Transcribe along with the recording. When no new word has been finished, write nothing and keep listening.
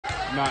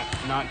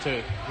not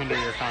to hinder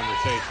your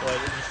conversation. Well,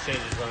 it just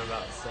changes what I'm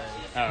about to say.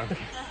 Oh, okay.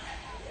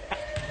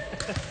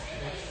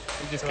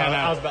 Just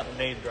I was about to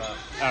name drop.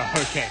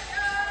 Oh, okay.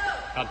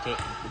 About to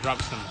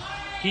drop some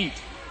heat.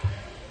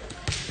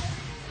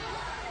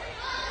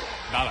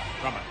 Drop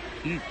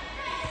heat.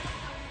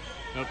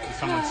 Nope, did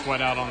someone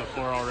sweat out on the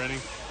floor already?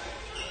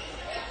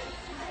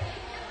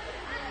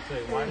 So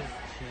why does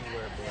she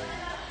wear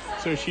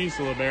blades? So she's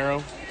the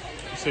libero.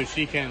 So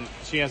she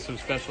has some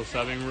special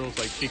subbing rules.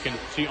 Like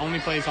she only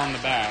plays on the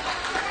back,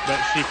 but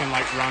she can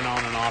like run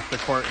on and off the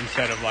court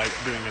instead of like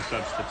doing a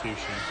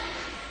substitution.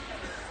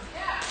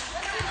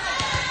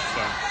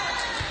 So,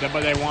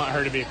 but they want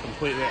her to be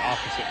completely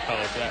opposite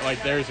color. So that,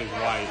 like theirs is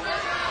white,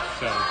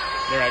 so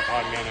they're like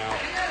odd man out.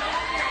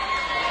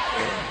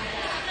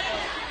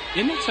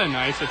 Isn't it so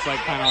nice? It's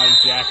like kind of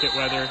like jacket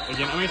weather.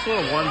 Again, I mean it's a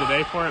little warm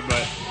today for it, but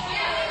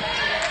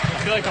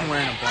I feel like I'm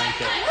wearing a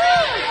blanket.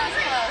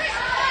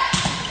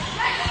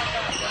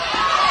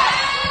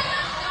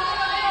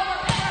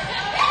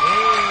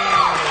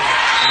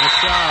 Nice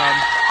job.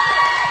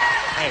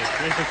 Hey,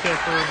 there's a kill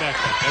for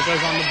Rebecca. That goes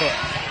on the book.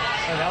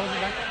 Oh, that was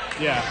Rebecca?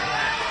 Yeah.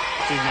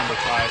 She's number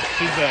 5.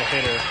 She's the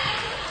hitter.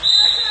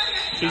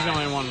 She's the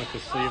only one with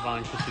the sleeve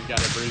on because she's got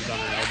a bruise on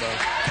her elbow.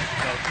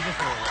 No, she just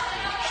wore it.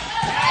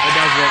 It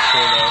does look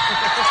cool though.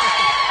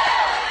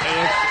 It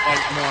looks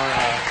like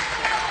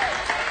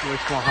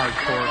more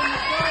hardcore.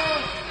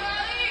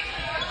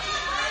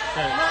 So,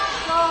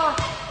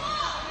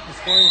 the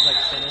scoring is like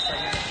tennis, I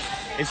guess?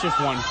 It's just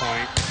 1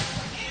 point.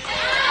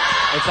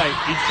 It's like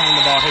each time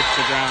the ball hits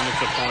the ground,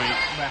 it's a point.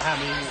 But how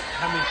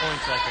many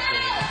points like a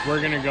game? We're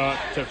gonna go up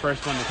to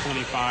first one to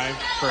 25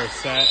 for a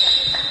set,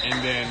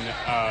 and then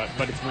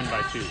but it's win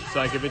by 2. So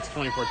like if it's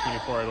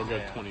 24-24, it'll go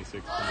 26-24.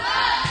 They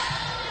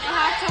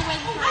have to win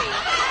 3.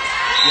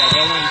 Yeah,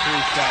 they'll win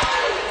 3 sets.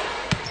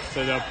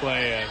 So they'll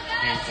play a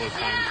handful of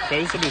times. So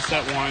this will be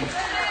set 1. It's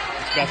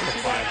best of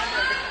 5.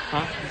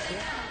 Huh?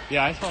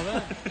 Yeah, I saw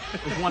that.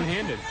 It's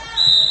one-handed.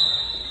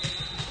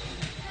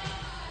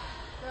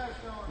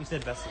 You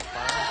said best of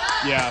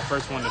 5? Yeah,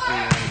 first 1 to 3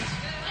 wins.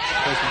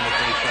 First 1 to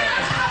 3 sets.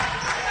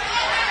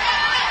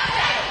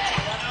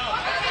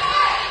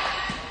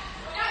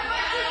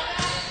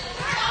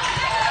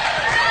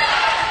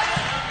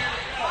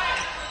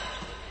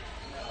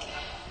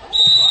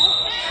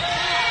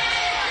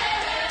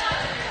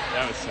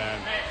 That was sad.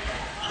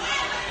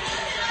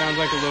 Sounds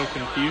like a little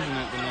confusion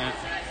at the net.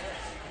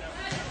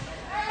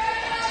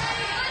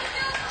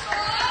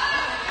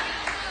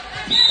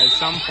 At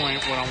some point,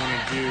 what I want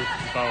to do,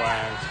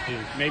 Boaz,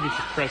 is maybe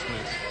for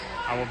Christmas,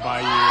 I will buy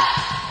you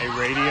a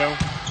radio,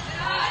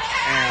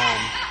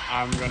 and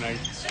I'm going to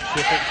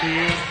ship it to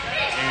you,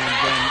 and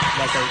then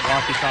like a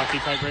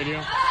walkie-talkie type radio,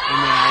 and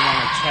then I want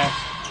to test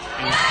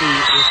and see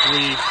if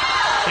we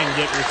can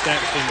get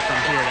reception from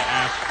here to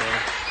Asheville,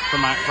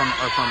 from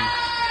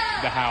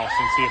the house,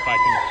 and see if I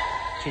can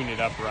tune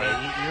it up right.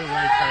 Yeah, you're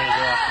really trying to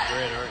go off the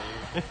grid, aren't you?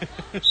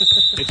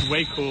 It's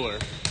way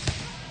cooler.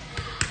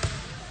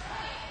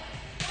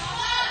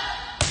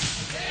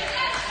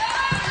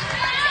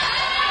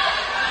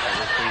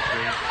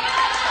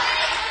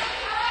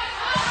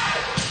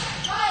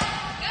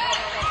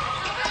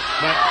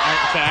 But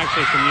to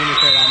actually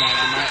communicate on that,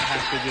 I might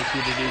have to get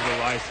you to do the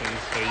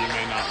license, so you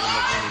may not end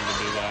up wanting to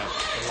do that.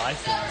 The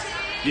license?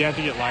 You have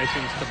to get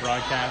licensed to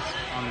broadcast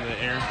on the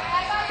air.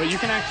 But you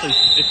can actually,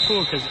 it's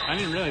cool because I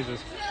didn't realize this,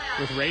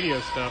 with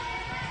radio stuff,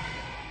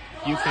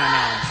 you can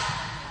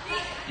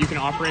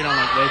operate on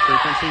like low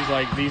frequencies,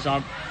 like these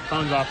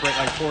phones operate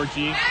like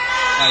 4G,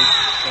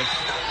 like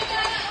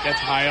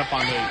that's high up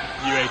on the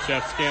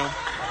UHF scale.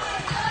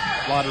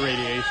 A lot of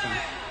radiation.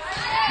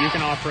 You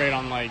can operate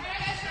on like,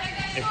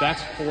 if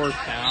that's 4,000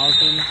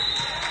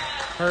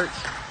 hertz,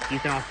 you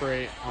can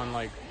operate on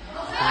like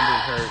 100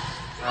 hertz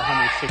or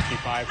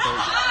 165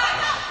 hertz,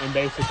 and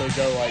basically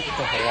go like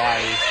to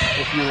Hawaii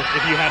if you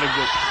had a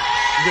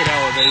good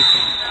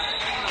elevation.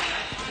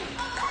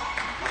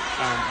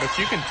 But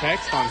you can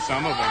text on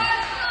some of them.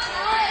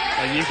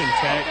 Like you can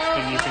text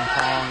and you can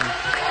call and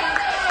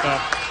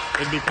stuff.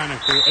 It'd be kind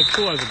of cool. It's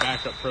cool as a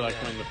backup for like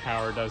when the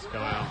power does go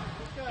out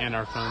and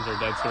our phones are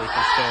dead, so we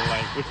can still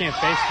like, we can't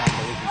FaceTime,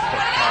 but we can still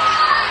call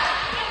each other.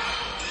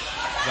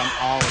 I'm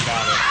all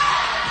about it.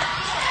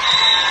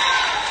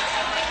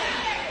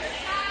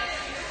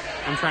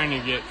 I'm trying to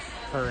get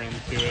her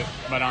into it,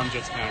 but I'm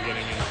just now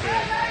getting into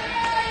it.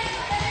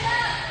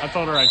 I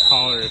told her I'd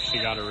call her if she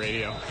got a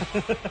radio.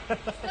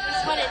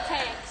 That's what it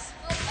takes.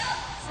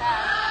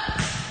 Sad.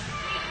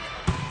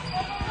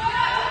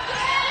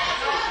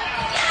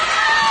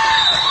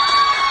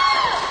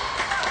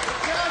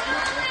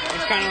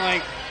 It's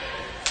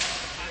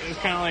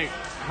kind of like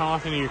how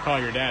often do you call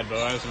your dad,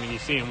 Boaz? I mean, you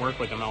see him work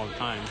with him all the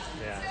time.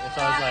 Yeah, it's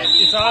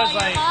always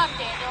like. Mom,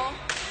 Daniel.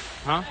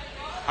 Huh?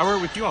 I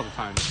work with you all the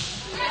time.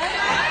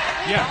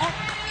 Yeah.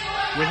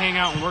 We hang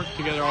out and work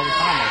together all the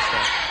time and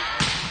stuff.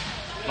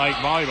 Like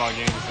volleyball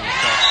games and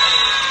stuff.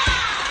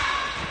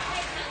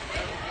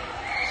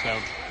 So.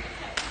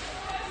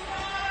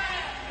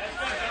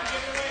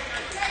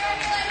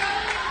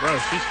 Bro,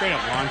 she straight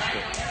up launched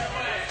it.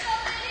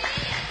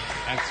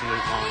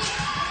 absolute launch.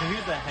 So who's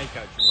the head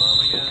coach? Your mom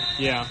again?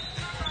 Yeah.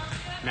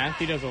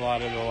 Matthew does a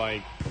lot of the like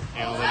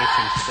analytics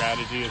and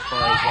strategy as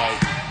far as like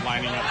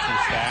lining up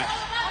some stats.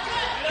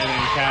 And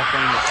then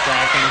Kathleen is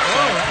tracking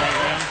stats right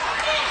now.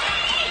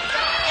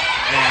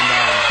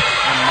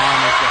 And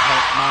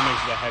mom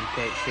is the head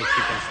coach so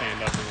she can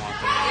stand up and walk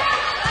around.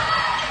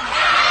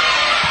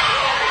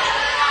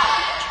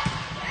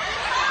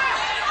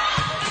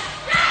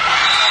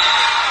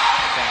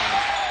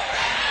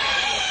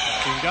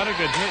 She's got a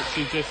good hit,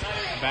 she's just a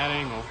bad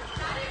angle.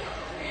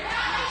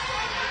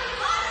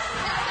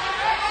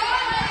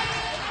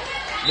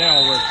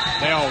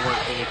 They all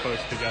work really close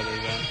together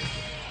though,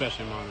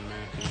 especially Mom and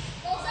Matthew.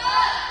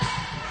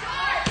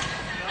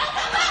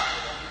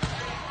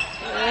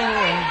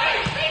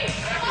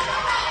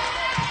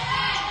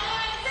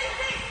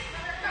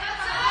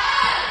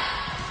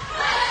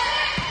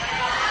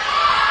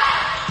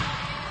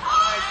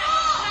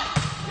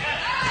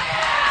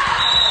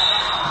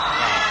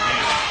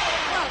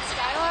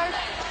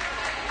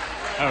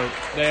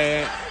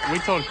 We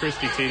told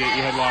Christy T that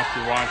you had lost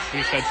your watch. She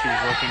said she was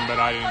working, but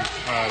I didn't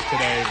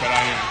today. But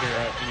I didn't hear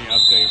any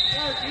update.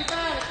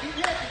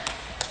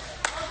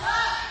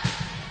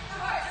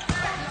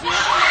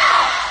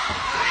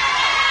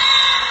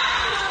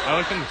 I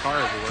looked in the car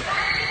everywhere.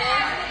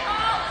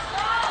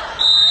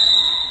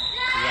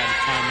 You got a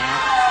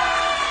timeout.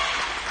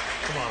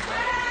 Come on, bro.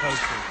 I'm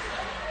coaching.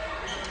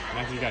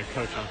 Matthew got to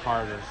coach on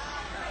harder.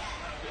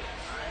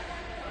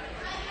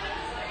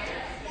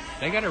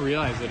 They got to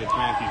realize that it's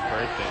Matthew's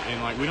birthday,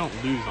 and like we don't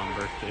lose on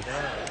birthdays.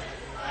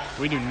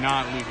 We do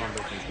not lose on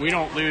birthdays. We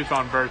don't lose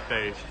on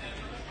birthdays.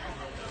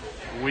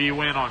 We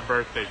win on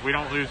birthdays. We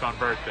don't lose on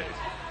birthdays.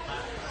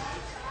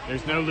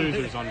 There's no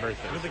losers on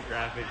birthdays. Look at the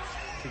graphics,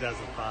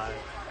 2005.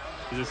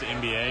 Is this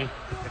NBA?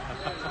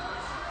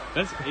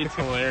 It's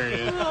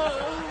hilarious.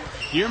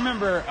 Do you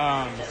remember?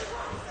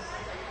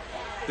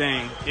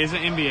 Is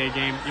an NBA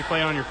game you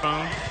play on your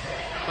phone?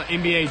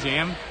 NBA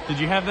Jam. Did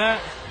you have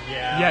that?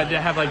 Yeah. You had to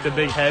have like the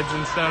big heads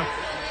and stuff.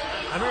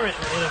 I remember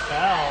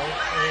NFL.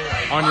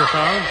 Like, on your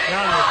phone?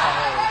 Not on your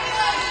phone.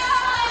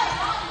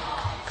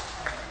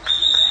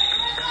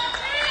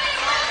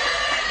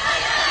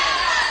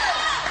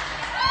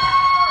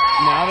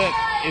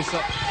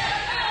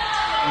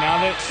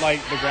 Now that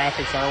like the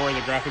graphics are where the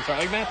graphics are,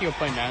 like Matthew will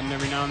play Madden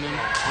every now and then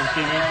on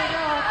TV.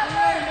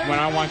 When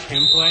I watch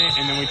him play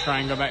and then we try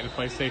and go back to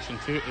PlayStation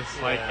 2,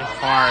 it's like it's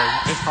hard.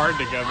 It's hard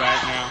to go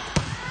back now.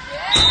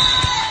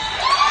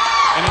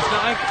 And it's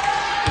not like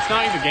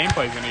the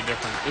gameplay's any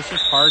different. It's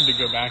just hard to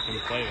go back and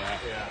play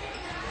that. Yeah.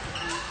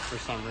 For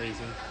some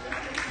reason.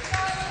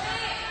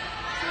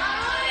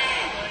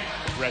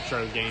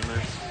 Retro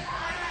gamers.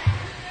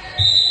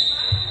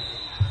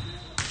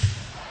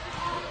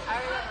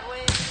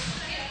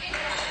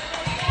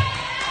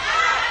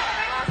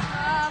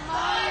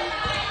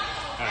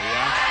 Oh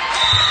yeah?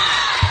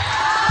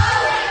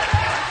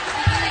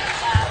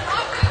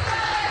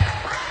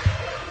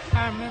 I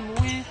remember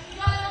when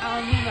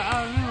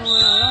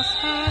I lost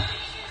her.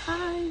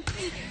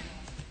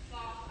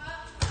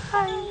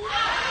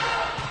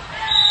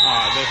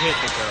 Oh, they hit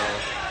the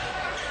girls.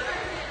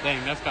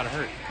 Dang, that's gotta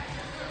hurt.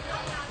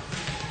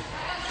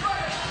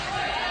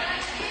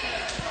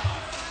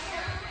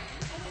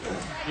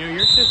 You know,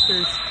 your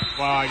sister's,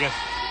 well, I guess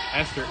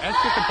Esther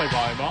could play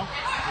volleyball.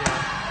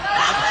 Yeah. I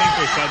think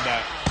we said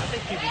that. I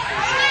think she'd be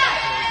pretty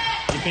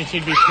good. You think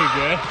she'd be too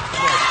good?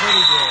 Yeah,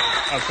 pretty good.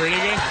 Oh, pretty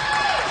good?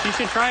 She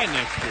should try it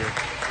next year.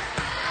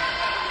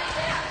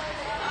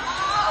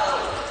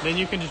 Then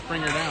you can just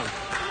bring her down.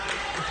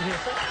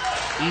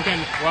 You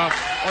can, well,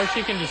 or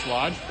she can just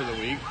lodge for the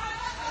week.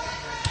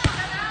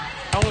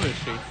 How old is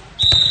she? Is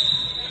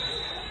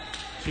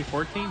she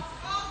 14? 15?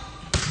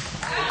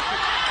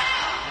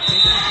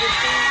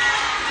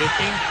 I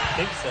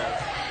think so.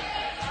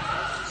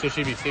 So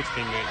she'd be 16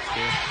 next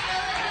year.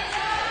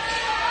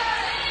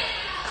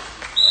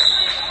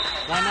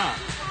 Why not?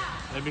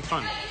 That'd be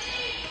fun.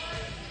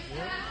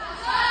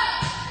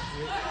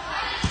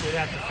 You'd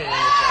have to fit in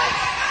with like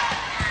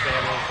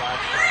Velos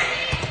last time.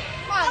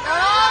 Come on,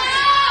 girls!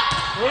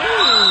 Ooh,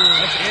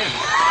 that's in.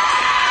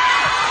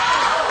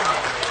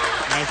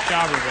 Nice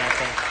job,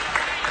 Rebecca.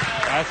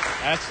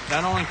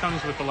 That only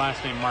comes with the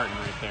last name Martin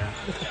right there.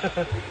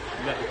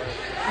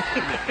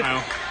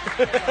 Well.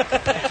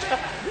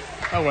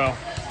 Oh well.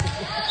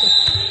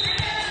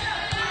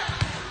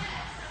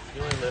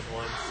 You only live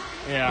once.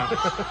 Yeah.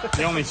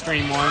 You only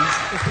stream once.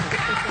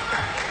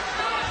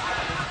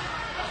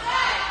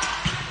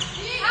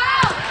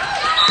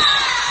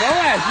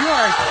 Boaz, you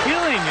are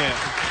killing it.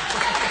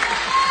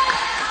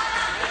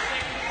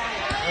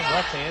 I was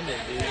left-handed,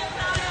 dude.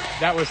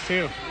 That was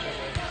two.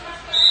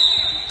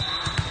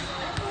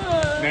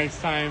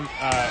 Next time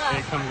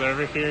it comes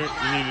over here,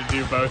 you need to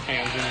do both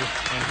hands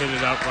and hit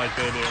it up like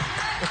they do.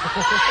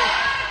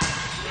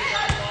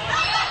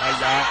 Like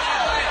that.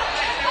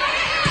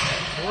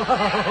 Whoa.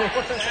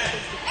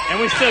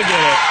 And we still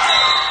get it.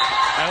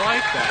 I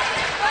like that.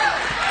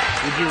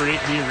 Do you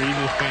read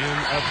the fan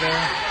up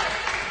there?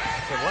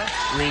 So what?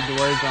 Read the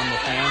words on the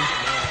fan? No.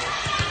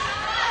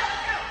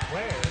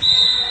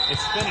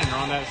 it's spinning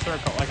around that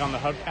circle, like on the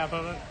hubcap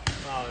of it.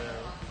 Oh, yeah.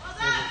 What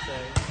does it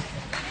say?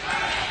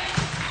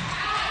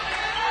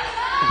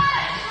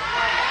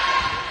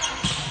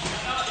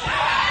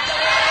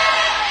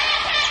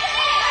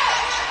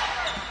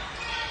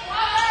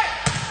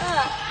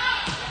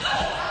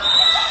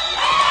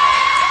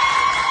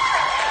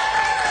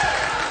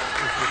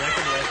 Is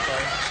Rebecca the right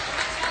play?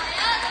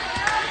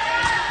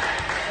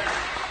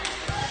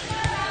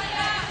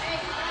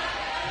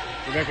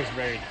 Rebecca's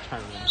very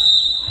determined.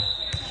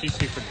 She's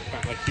super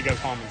determined. Like, she goes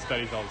home and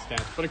studies all the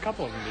stats. But a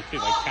couple of them do, too.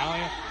 Like,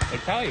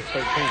 Talia's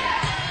 13.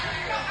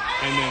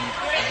 And then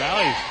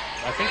Valley's,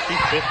 I think she's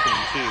 15,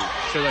 too.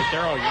 So, like,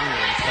 they're all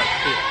younger and stuff,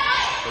 too.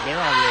 But they're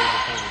all really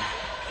determined.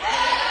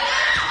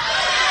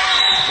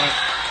 But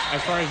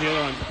as far as the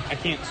other ones, I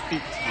can't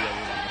speak to the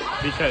other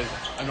ones because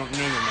I don't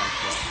know them much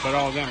yet. But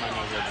all of them, I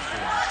know they're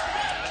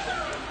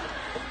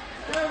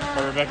determined.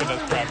 But Rebecca does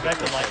practice.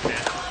 Rebecca likes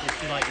math.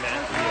 She likes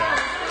math.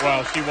 Yeah.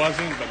 Well, she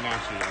wasn't, but now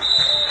she is.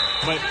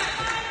 But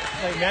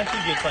like Matthew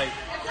gets like,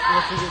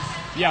 once he gets.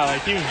 Yeah, like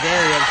he was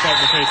very upset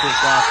the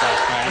Patriots lost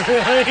last night.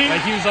 Really?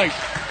 Like he was like,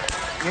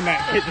 when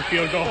that hit the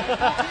field goal,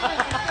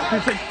 he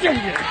was like,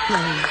 dang it.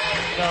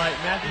 So like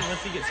Matthew,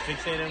 once he gets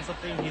fixated on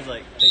something, he's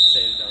like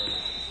fixated on it.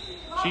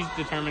 She's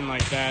determined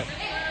like that.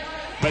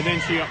 But then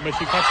she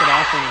cuts it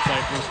off when it's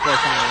like when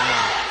sports aren't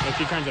around.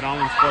 Like she turns it on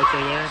when sports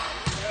are there,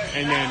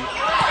 and then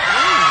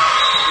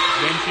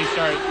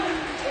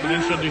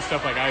she'll do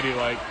stuff like I do,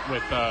 like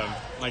with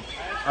like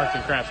arts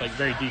and crafts, like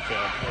very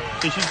detailed.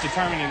 So she's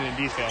determined and then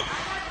detailed.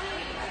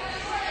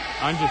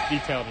 I'm just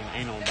detailed and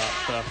anal about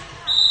stuff,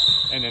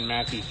 and then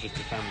Matthew's just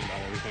determined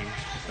about everything.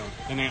 So,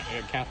 and then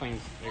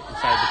Kathleen's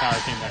excited the power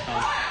came back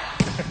on.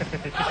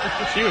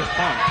 She was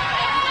pumped.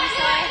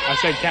 I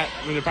said,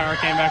 when the power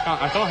came back on,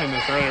 I told him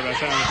this earlier, but I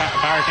said when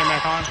the power came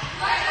back on,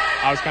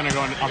 I was kind of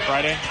going, on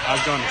Friday, I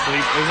was going to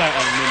sleep. It was like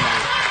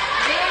midnight.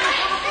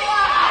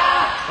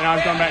 And I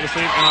was going back to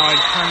sleep, and I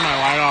like turned my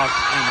light off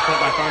and put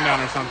my phone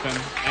down or something.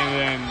 And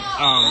then,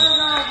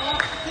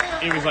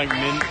 it was like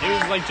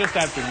just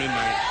after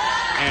midnight.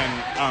 And,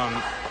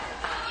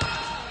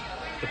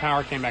 the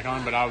power came back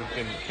on, but I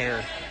didn't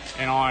care.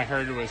 And all I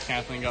heard was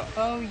Kathleen go,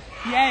 oh,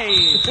 yay!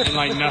 And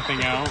like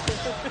nothing else.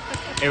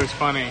 It was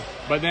funny.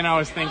 But then I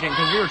was thinking,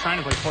 because we were trying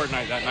to play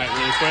Fortnite that night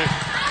really quick.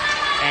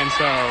 And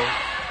so,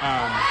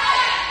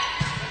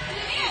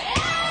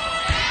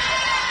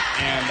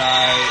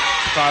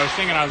 I was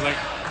thinking, I was like,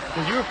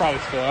 because you were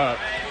probably still up.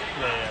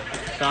 Yeah.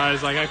 So I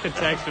was like, I could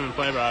text him and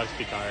play, but I was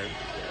too tired. I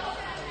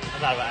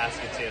thought about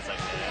asking too. It's like,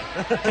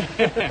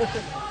 yeah.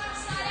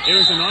 It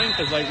was annoying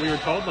because like we were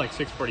told like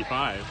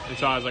 6:45, and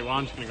so I was like, well,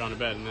 I'm just gonna go to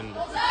bed, and then it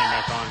came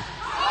back on.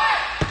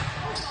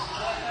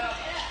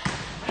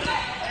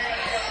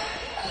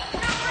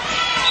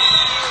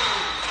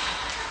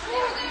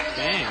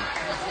 Dang,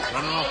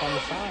 running off on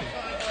the side.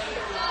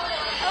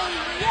 Oh,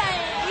 yay!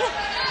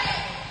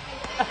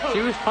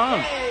 She was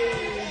pumped.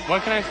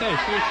 What can I say?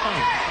 She was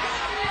pumped.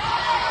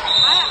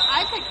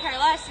 I could care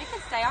less. You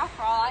could stay off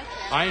for all I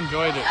care. I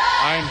enjoyed it.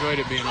 I enjoyed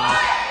it being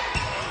off.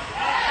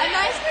 A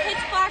nice pitch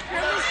black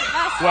room is the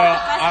best. Well,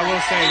 I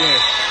will say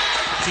this.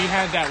 She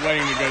had that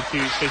wedding to go to,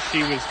 so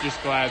she was just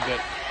glad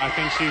that, I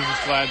think she was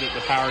just glad that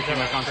the power came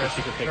back on so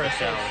she could take a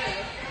shower.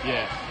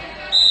 Yeah.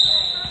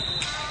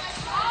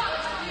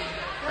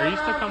 Are you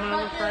still coming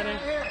over Friday?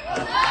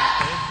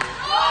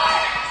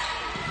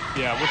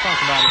 Yeah, we'll talk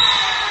about it.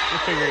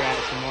 We'll figure it out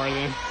some more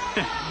then.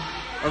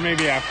 Or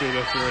maybe after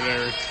this or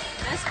whatever.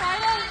 This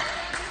Friday?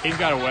 He's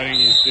got a wedding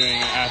he's doing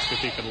and asked if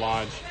he could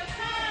lodge.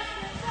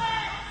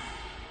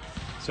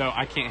 So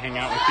I can't hang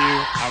out with you.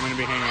 I'm going to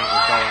be hanging out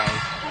with Boaz.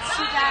 That's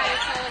too bad.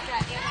 It's like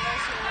that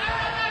anniversary or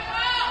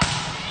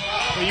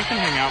whatever. Well, you can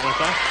hang out with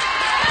us.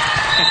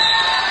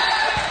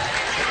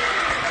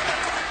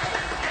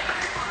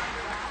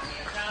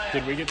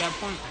 Did we get that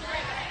point?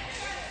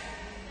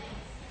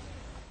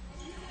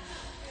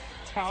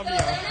 Talbia.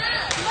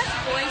 Too much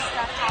boy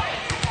stuff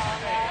happens with all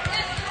that.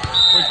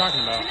 What are you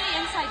talking about? Too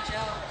many inside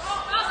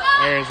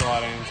jokes There is a lot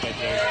of inside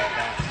jokes like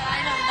that. that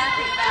I know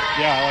nothing about.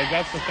 Yeah, like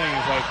that's the thing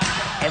is like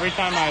every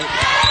time I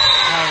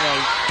have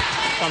like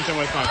something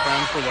with my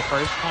friends for the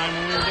first time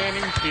when we were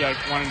dating, she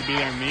like wanted to be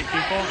there and meet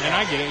people, and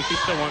I get it. And she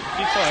still likes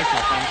my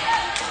friends,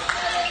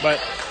 but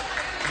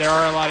there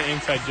are a lot of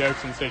inside jokes,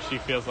 and so she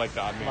feels like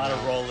the odd man. A lot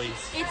of rollies.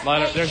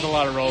 There's a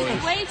lot of rollies.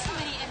 It's way too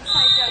many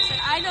inside jokes,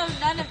 and I know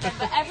none of them,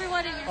 but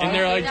everyone in your And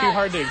they're like family too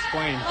does. hard to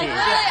explain Like too.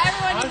 literally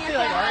everyone in Honestly,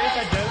 your like our family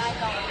inside does, jokes, and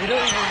I don't. we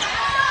don't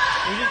even.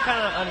 We just kind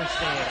of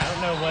understand. I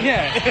don't know what.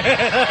 Yeah.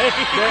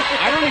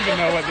 I don't even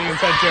know what the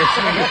inside jokes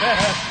mean.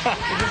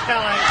 It's just kind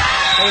of like.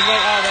 I was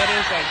like, oh, that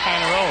is like kind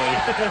of rolly.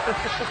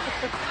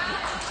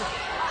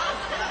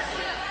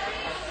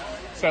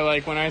 So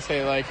like when I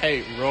say like,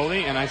 hey,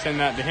 rolly, and I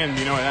send that to him, do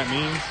you know what that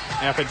means?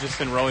 And if I just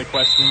send rolly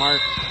question mark,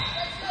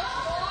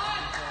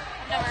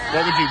 Never heard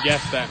what would you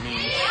guess that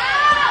means?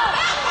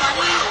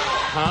 funny.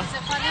 Huh? Is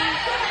it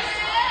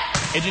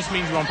funny? It just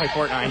means we won't play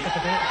Fortnite.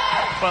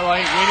 But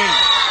like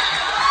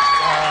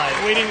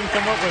we didn't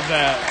come up with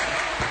that.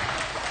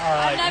 All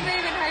I've right. never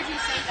even heard you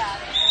say that.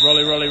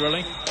 Rolly, rolly,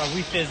 rolly. Are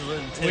we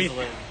fizzling, We-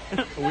 tizzling?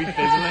 We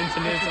fizzling to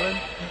nizzling.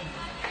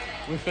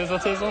 We fizzle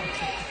tizzle.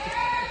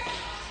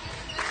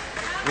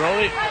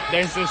 Rolly,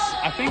 there's this,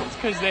 I think it's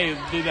because they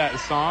do that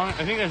song.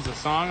 I think there's a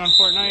song on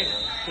Fortnite.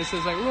 This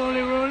is like,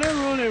 rolly, rolly,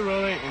 rolly,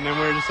 rolly. And then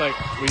we're just like,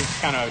 we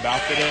just kind of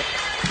adopted it.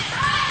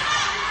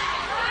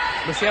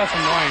 But see how it's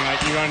annoying?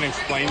 Like, you want to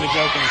explain the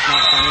joke and it's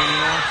not funny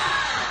anymore.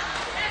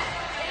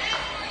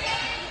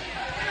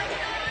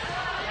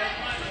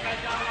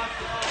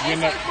 You It's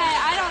end up, okay.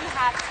 I don't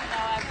have to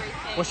know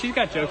everything. well, she's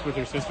got jokes with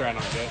her sister I don't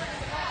get.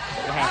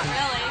 What Not happened?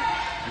 really.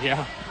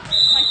 Yeah.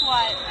 Like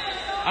what?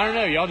 I don't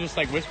know. Y'all just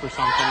like whisper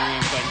something and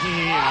it's like, hee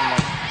hee. And I'm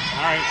like,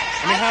 all right.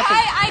 I mean, it happens.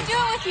 I do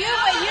it with you,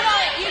 but you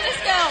don't. You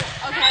just go,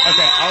 okay.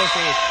 Okay, I will say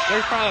this.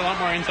 There's probably a lot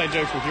more inside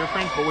jokes with your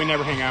friends, but we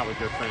never hang out with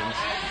your friends.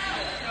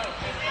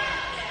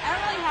 I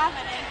don't really have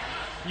any.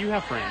 You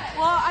have friends.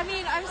 Well, I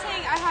mean, I'm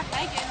saying I have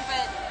Megan,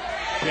 but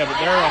Yeah, but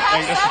I they're have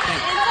like, that's the some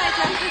thing. inside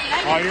jokes with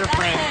Megan. All your That's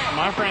friends, it.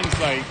 my friends,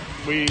 like,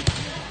 we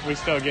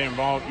still get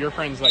involved. Your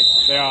friends, like,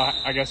 they all,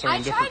 I guess, are I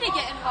in try different, to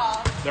get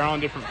involved. they're all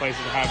in different places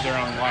that have their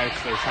own lives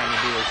they're trying to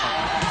do or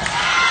something.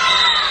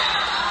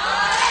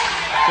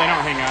 They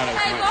don't hang out as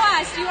Hey, much.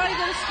 Boaz, do you want to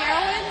go to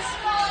Scarowinds?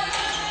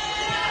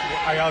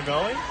 Are y'all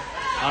going?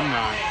 I'm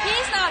not.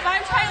 He's not, but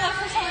I'm trying to look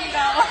for someone to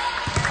go.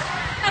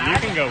 You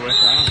can go with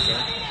her, I don't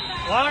care.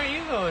 Why aren't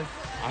you going?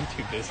 I'm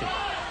too busy.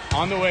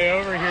 On the way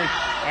over here,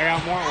 I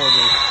got more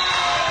orders.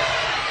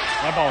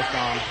 That ball's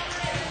gone.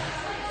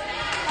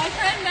 My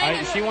friend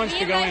Megan, she wants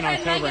me to go my in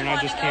friend October, Megan and I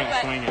wanna just go, can't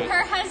but swing it.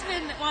 Her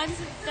husband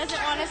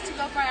doesn't want us to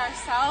go by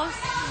ourselves.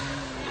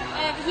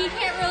 And he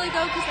can't really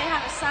go because they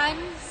have a son,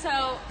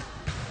 so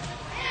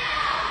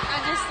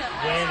I'm just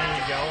When are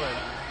you going?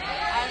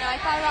 I don't know, I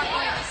thought about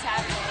going this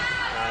Saturday.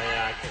 Oh,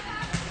 yeah, I couldn't.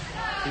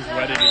 He's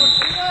wedded in.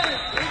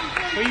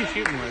 Who are you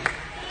shooting with?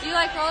 Do you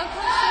like roller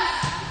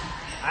coasters?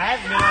 I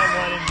haven't been on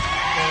one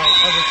for like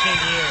over 10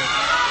 years,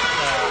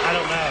 so I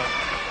don't know.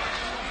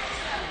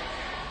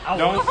 I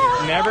want to.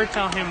 Don't never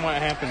tell him what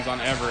happens on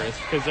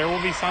Everest, because there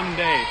will be some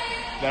day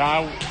that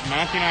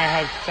Matthew and I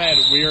have said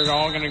we are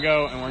all going to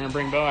go and we're going to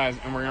bring Boaz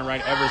and we're going to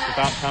ride Everest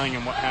without telling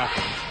him what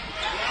happens.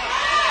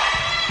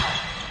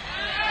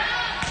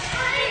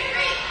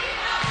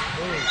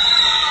 Ooh.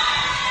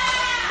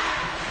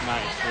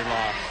 Nice, we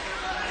lost.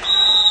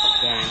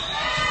 Dang.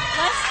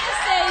 Let's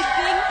just say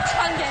Big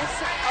Chungus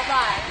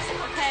arrives,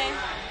 okay?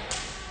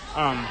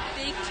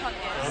 Big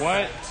Chungus.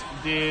 What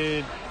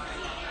did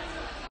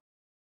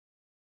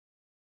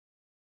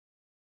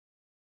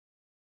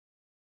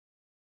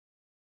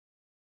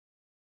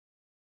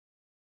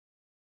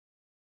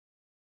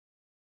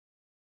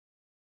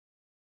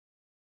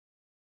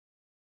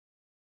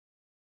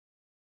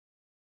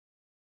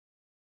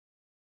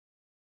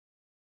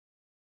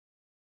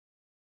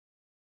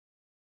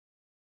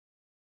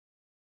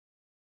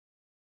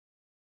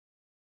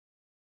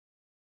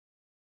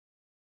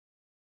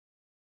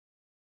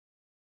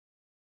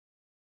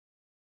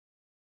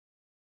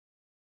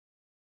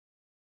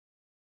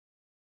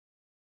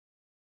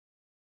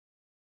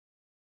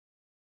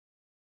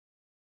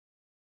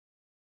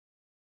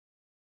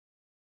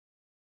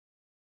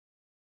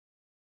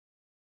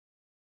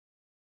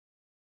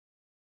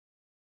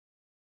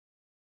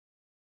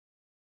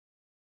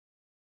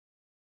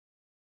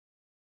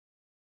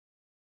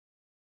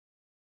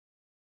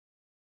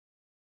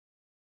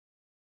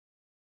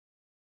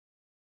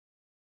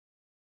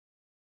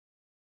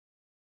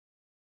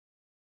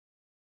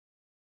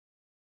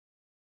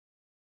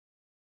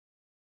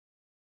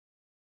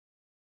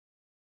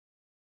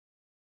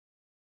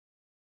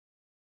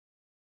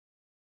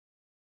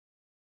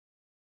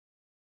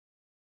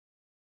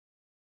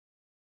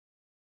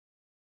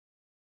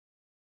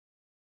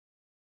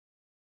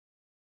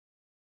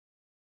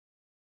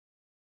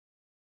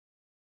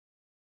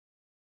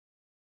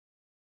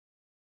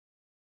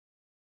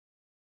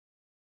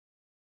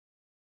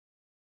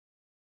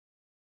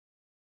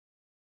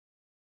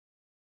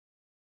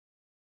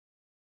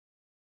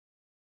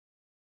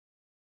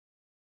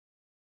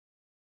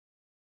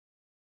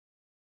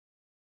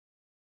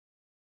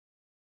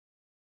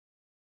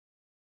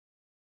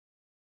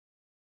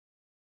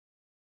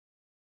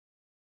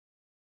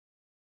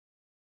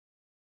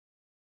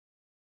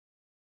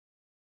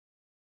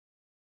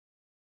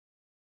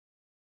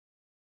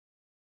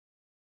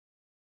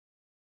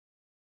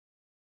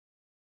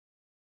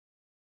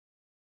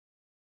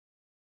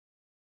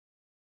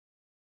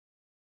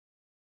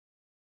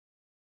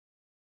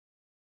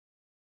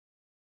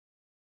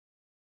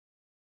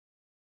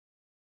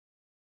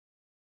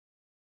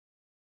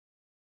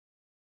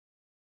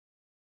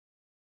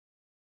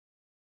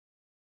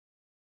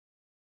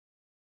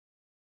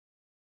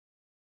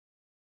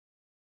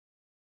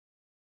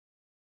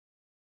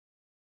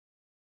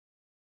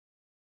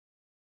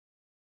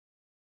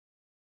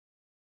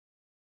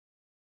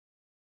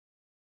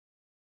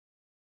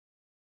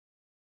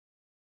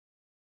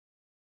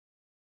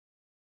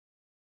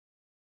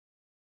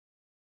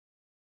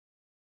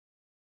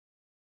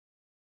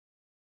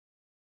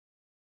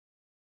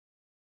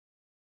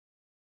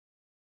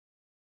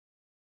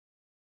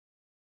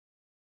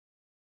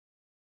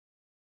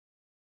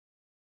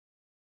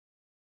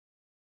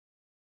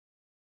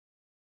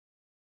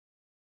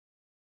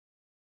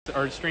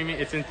or streaming.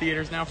 It's in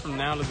theaters now from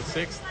now to the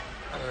 6th.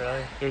 Oh,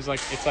 really? There's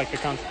like it's like the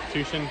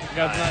Constitution.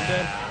 God's not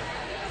dead.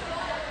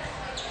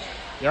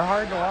 They're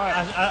hard to watch.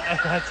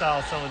 I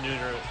saw someone new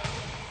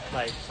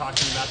like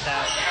talking about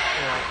that.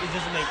 You know, it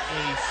doesn't make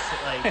any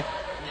like.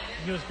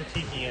 He was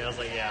critiquing it. I was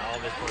like, yeah, all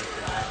this points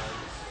are bad.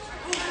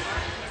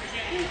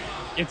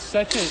 It's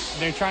such a.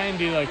 They're trying to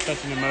do like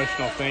such an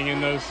emotional thing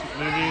in those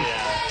movies.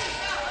 Yeah.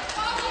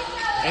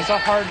 It's a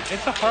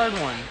hard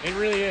one. It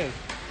really is.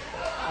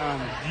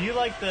 Do you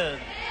like the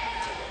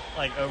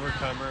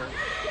Overcomer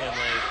and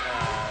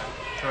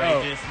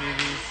Courageous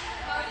movies?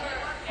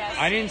 Yes.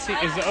 I didn't see.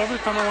 Is the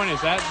Overcomer one?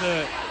 Is that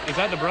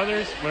the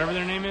brothers? Whatever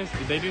their name is.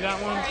 Did they do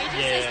that one?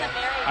 Courageous is the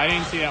married I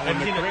didn't see that one.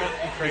 Have you seen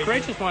The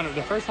Courageous one.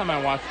 The first time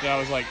I watched it, I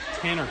was like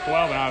 10 or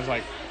 12, and I was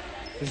like,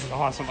 "This is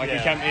awesome!" Like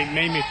it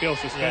made me feel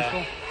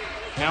suspenseful.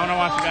 Now when I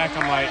watch it back,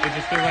 I'm like, it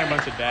just feels like a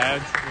bunch of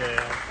dads. Yeah.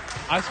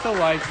 I still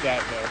like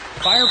that though.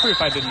 Fireproof,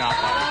 I did not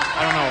like.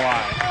 I don't know why.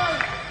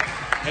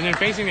 And then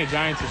Facing the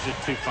Giants is just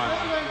too funny.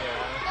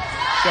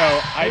 So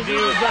I do.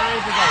 The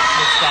Giants is like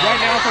nostalgia.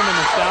 Right now, from a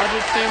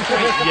nostalgic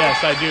standpoint,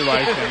 yes, I do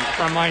like them.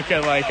 From like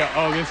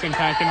oh, this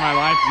impacted my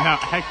life. No,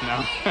 heck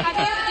no.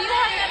 Do you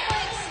have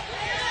Netflix?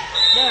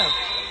 No.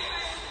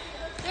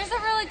 There's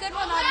a really good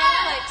one on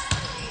Netflix.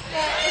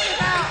 It's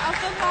about a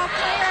football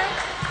player.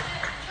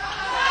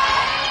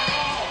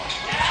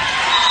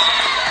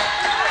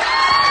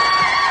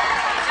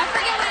 I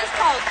forget what it's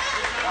called.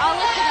 I'll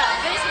look it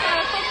up. But it's about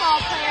a football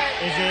player.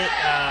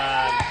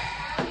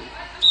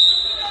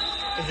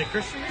 Is it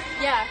Christian?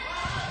 Yeah.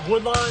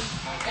 Woodlawn?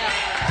 Yeah.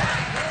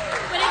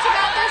 But it's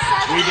about this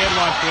seven. We did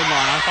watch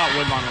Woodlawn. I thought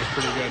Woodlawn was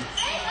pretty good.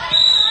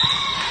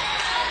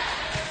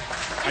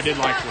 I did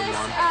like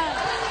Woodlawn.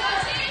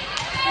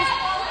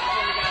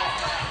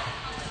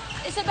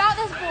 It's about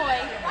this boy,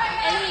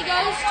 and he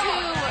goes to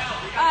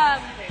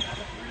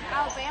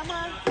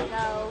Alabama?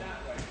 No.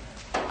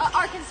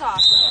 Arkansas.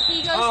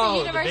 He goes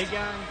to university. The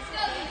big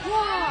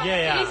guy?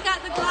 Yeah. He's got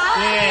the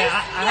glasses. Yeah.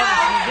 I haven't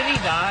seen. Did he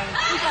die?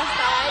 He does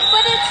die.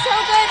 But it's so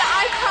good.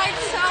 I cried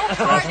so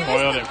hard. I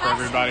spoiled it for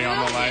everybody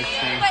on the live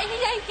stream. But he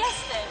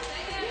guessed it.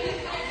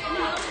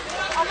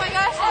 Oh my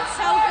gosh, that's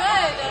so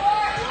good.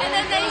 And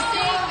then they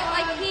sing,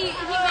 like, he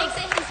makes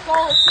it his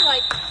goal to,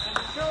 like,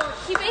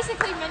 he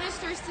basically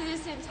ministers to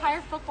this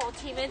entire football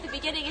team. And at the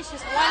beginning, it's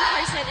just one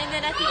person, and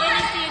then at the end,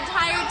 it's the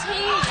entire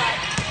team.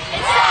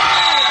 It's so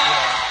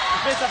good.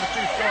 It's based off a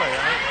true story,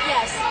 right?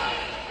 Yes.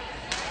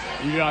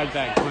 You liked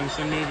that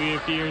Clemson movie a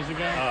few years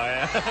ago? Oh,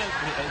 yeah.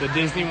 The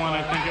Disney one,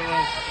 I think it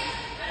was.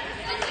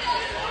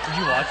 Did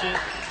you watch it?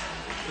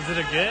 Was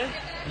it a good?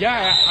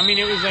 Yeah, I mean,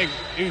 it was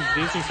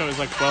Disney, so it was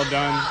like well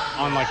done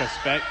on like a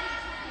spec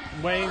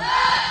way.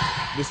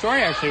 The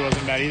story actually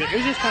wasn't bad either. It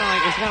was just kind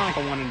of like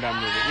a one and done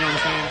movie. You know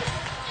what I'm saying?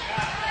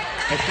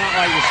 It's not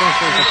like the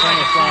Sorcerer's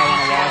Apprentice where I want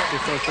to watch the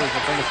Sorcerer's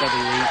Apprentice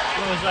every week.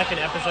 It was like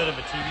an episode of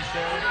a TV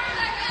show.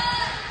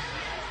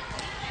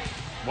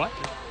 What?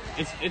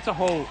 It's a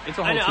whole.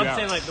 I know. 2 I'm hours.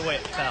 saying like the way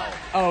it felt.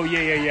 Oh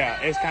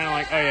yeah. It's kind of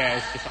like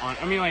it's just on.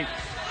 I mean like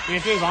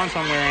if it was on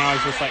somewhere and I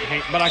was just like,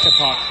 hey, but I could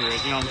talk through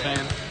it. You know what I'm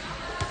saying?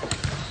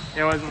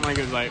 It wasn't like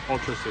it was like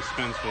ultra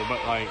suspenseful, but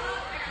like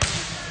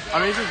I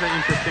mean it's just an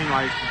interesting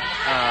like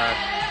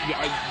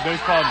those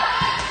called.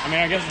 I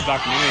mean I guess it's a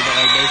documentary, but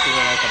like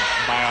basically like a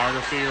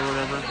biography or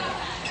whatever,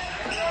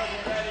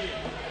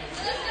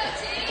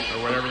 or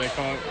whatever they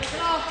call it.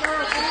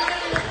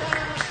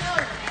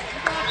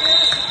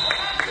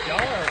 Y'all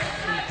are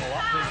a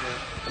lot bigger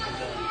than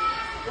them.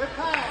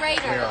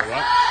 Greater. We are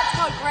what? It's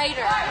called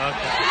Greater.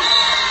 Okay.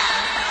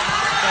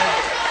 So,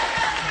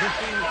 this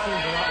team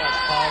seems a lot like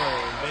taller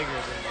and bigger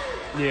than.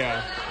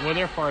 Yeah. Well,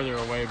 they're farther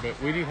away, but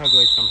we do have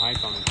like some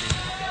height on the team.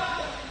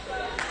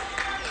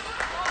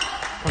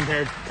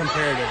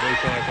 Comparatively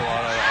to like a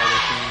lot of the other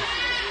teams.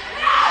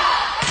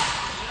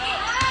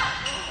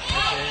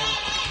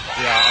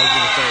 Yeah, I was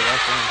gonna say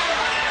that's them.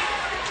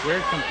 We're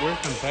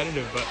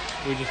competitive, but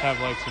we just have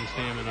like some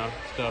stamina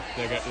stuff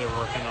they're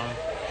working on.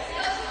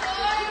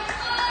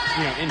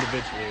 You know,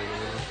 individually.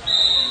 Really.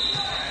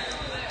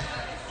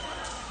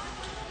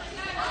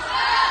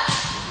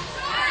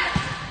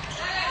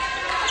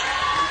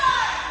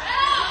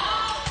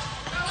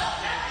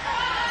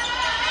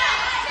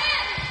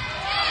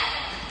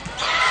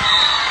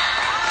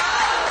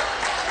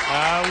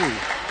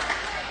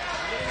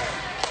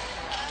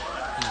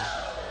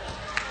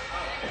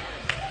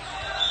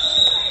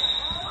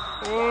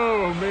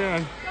 Oh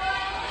man.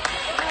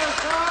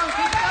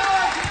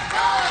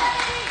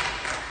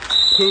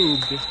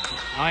 Poobed.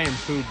 I am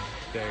poobed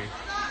today.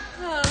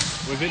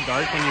 Was it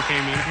dark when you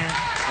came in here?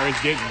 Or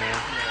it's getting there?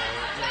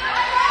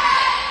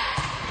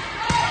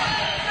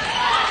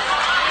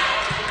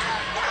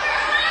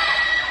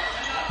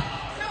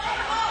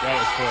 That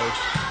was close.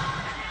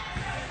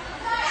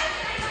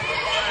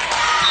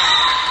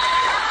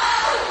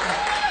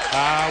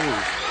 Woo.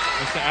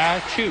 It's the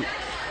chew.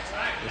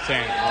 It's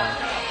saying it wrong.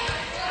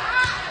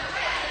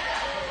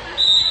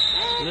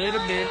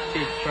 Little bit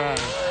too far.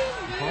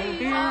 Wanna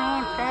be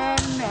on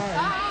Friday night.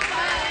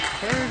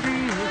 Heard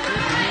you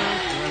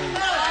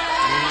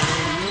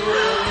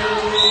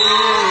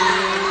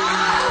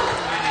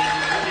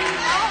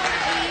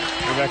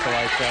Rebecca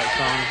likes that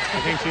song. I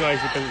think she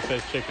likes it because it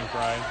says chicken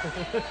fried.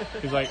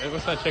 She's like,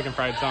 what's that chicken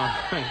fried song?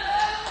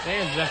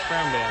 Hey, it's Zach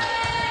Brown Band.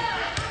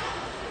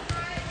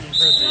 You've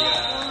heard the,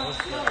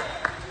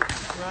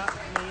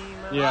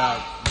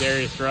 Yeah,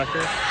 Darius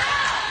Rucker.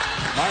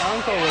 My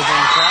uncle was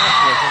in class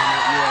with him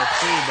at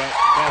USC, but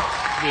that's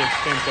the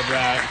extent of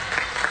that.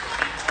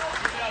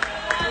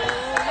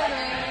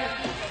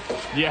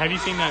 Yeah, have you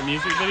seen that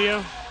music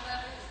video?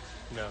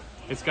 No.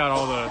 It's got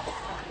all the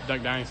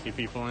Duck Dynasty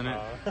people in it.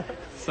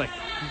 It's like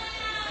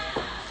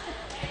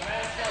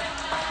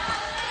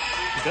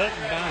Duck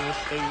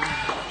Dynasty.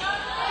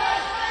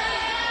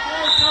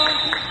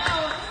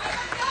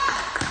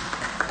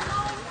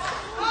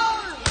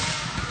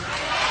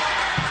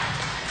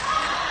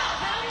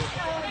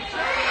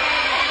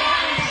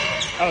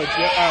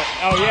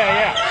 Oh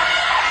yeah.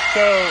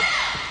 So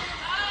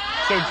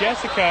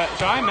Jessica.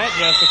 So I met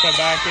Jessica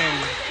back in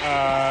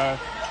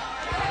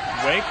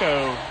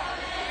Waco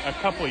a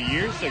couple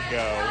years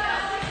ago.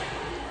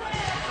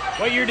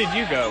 What year did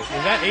you go?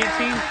 Was that 18?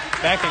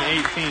 Back in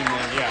 18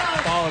 then, yeah.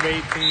 Fall of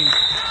 18.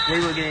 We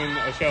were doing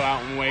a show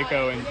out in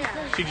Waco, and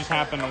she just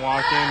happened to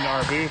walk into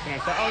our booth, and I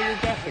said, oh, you're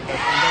Jessica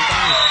from Duck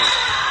Dynasty.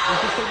 And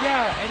she said,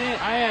 yeah,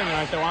 I am. And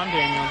I said, well, I'm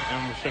Daniel.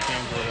 And we shook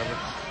hands or whatever.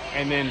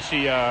 And then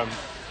she,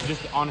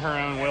 just on her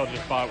own will,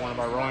 just bought one of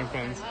our rolling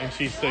pins, and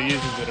she still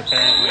uses it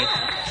apparently.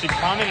 She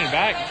commented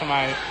back to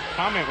my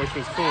comment, which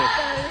was cool.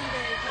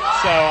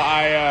 So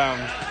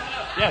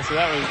so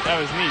that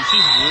was neat.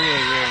 She's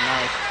really, really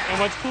nice. And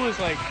what's cool is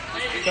like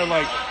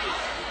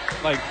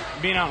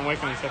being out in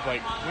Waco and stuff,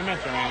 like, we met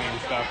Joanna and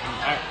stuff, and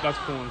that's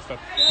cool and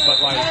stuff. But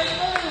like,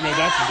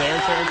 that's their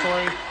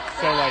territory,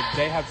 so like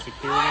they have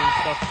security and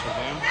stuff for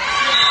them.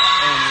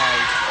 And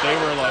like they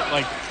were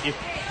like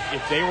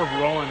if they were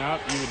rolling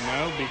up, you would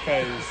know,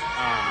 because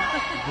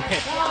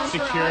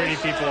security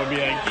people would be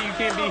like, you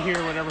can't be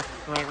here, whatever.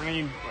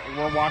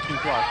 We're walking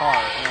to our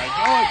car, and like,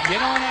 oh,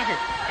 get on out here.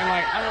 And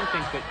like, I don't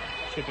think that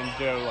Chip and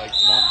Joe like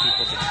want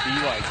people to be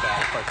like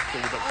that, as far as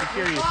security, but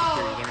security is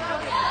security. They're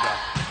gonna do their job.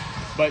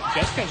 But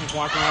Jessica's just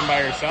walking around by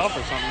herself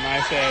or something. And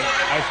I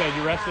said,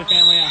 your rest of the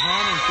family at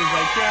home? And she's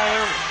like, yeah,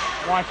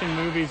 they're watching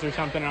movies or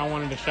something, and I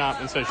wanted to shop.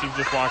 And so she's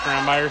just walking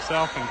around by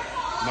herself, and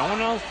no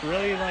one else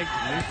really like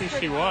knew who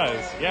she was.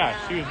 Yeah,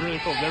 she was really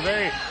cool.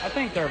 I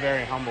think they're a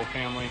very humble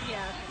family.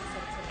 Yeah.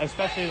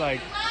 Especially like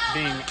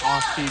being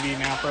off TV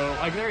now for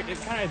like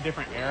it's kind of a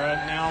different era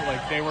now.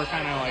 Like they were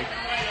kind of like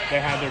they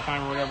had their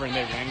time or whatever, and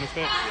they ran with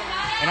it.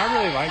 And I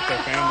really like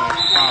their family.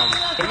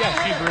 But yeah,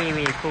 she's really,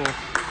 really cool.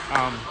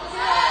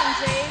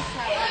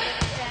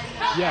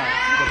 Yeah,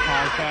 the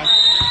podcast.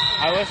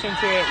 I listen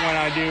to it when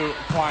I do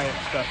quiet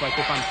stuff, like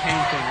if I'm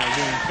painting or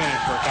doing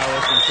finish work. I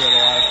listen to it a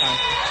lot of times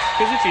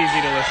because it's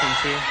easy to listen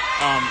to.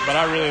 But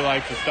I really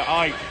like the stuff.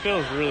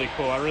 Phil's really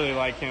cool. I really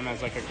like him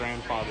as like a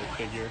grandfather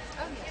figure.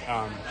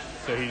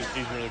 So he's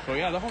really cool.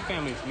 Yeah, the whole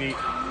family's neat.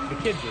 The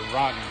kids are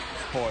rotten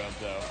spoiled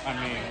though. I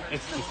mean,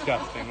 it's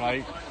disgusting.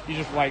 Like you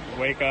just like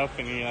wake up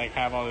and you like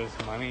have all this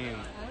money,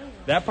 and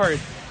that part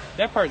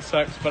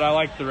sucks. But I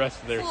like the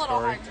rest of their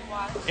story.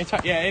 It's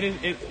it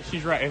is.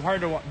 She's right. It's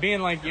hard to being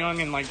like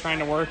young and like trying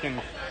to work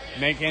and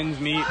make ends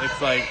meet.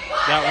 It's like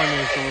that one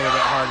is a little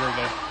bit harder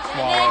to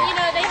swallow. And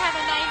then, they have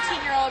a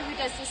 19-year-old who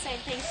does the same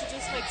thing. She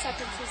just wakes up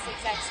and she's the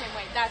exact same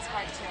way. That's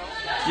hard too.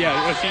 Yeah,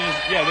 well,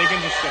 they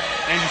can just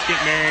get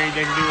married.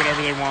 They can do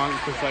whatever they want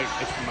because like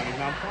it's money's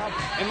not a problem.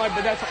 And like,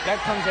 but that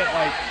comes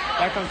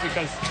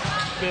because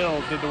Phil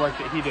did the work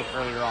that he did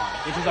earlier on,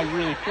 which is like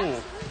really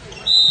cool.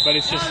 But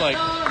it's just like,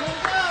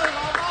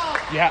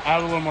 yeah, I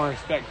have a little more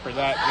respect for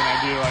that than I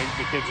do like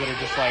the kids that are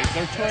just like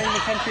they're touring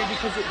the country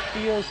because it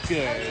feels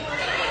good.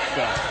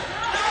 So.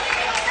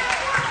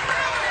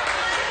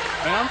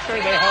 And I'm sure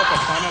they help a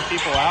ton of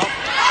people out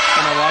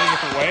in a lot of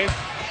different ways.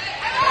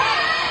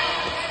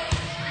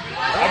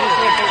 I just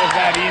wish it was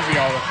that easy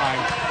all the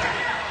time.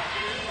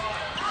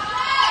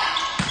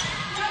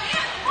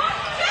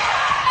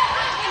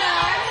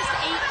 I'm just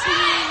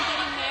 18,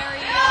 getting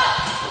married.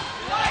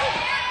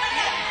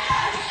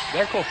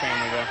 They're a cool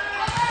family, though.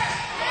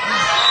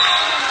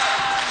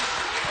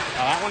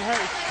 Oh, that one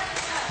hurts.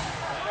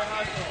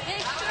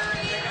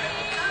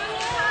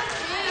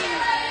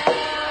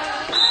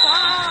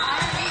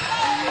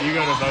 Do you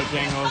go to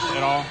Bojangles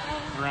at all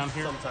around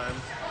here?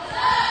 Sometimes.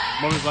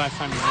 When was the last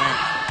time you went?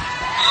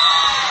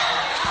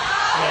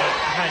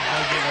 I've had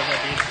Bojangles at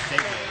the NC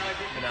State game,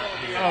 but not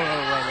here. Oh,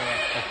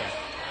 right. Okay.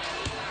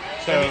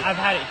 So I mean, I've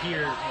had it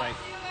here like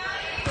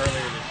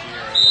earlier this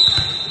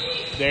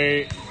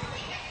year.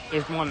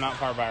 There's one not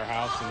far by our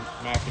house, and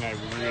Matthew and I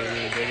really,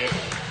 really dig it.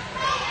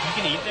 You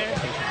can eat there?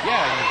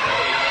 Yeah.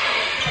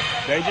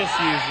 They just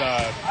use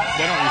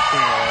they don't use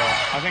tuna oil.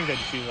 I think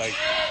they just use like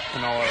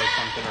canola or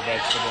something or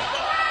vegetable.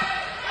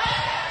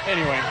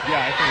 Anyway,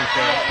 yeah, I think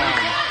so.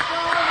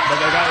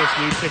 But they got this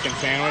new chicken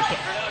sandwich.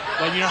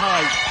 Like, you know how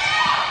like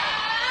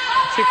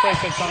Chick-fil-A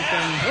said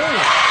something.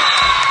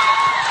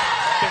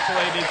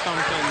 Chick-fil-A did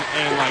something,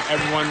 and like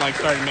everyone like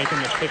started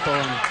making the pickle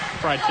and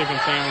fried chicken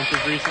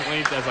sandwiches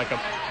recently as like a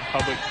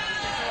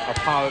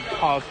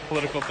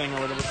political thing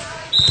or whatever.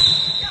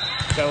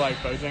 So like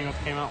Bojangles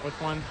came out with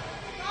one,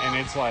 and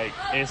it's like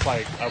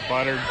a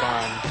buttered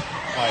bun,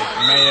 like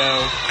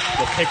mayo.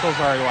 The pickles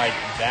are like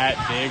that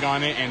big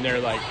on it, and they're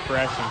like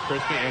fresh and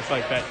crispy. And it's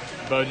like that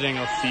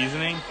Bojangles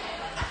seasoning.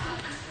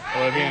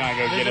 Olivia and I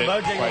go get it. There's a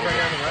Bojangles right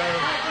down the road.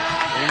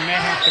 We may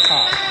have to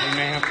cop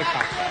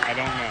that. I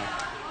don't know.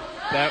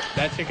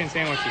 That chicken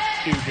sandwich is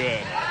too good.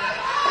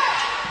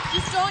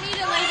 Just don't eat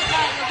it late at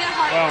night. You'll get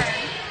heartburn. Well,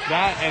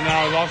 that, and then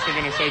I was also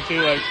going to say,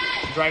 too, like,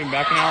 driving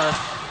back an hour,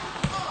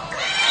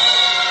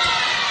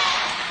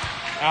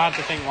 I have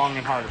to think long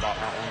and hard about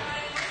that one.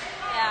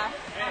 Yeah.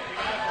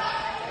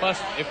 Plus,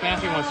 if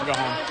Matthew wants to go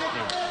home,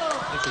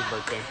 it's his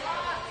birthday.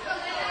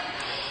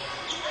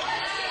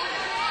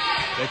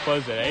 They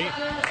closed at 8?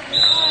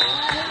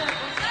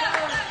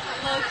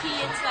 Low key,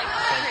 it's like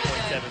pretty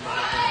good. 7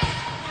 miles.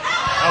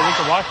 Oh, we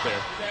could walk there.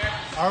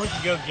 Or we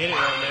could go get it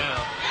right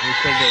now. We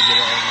could go get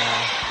it right now.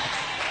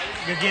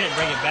 Go get it,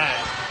 bring it back,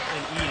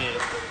 and eat it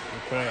We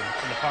could.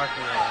 in the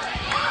parking lot.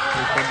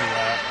 We could do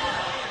that.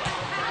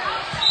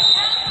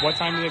 What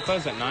time do they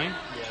close? At 9?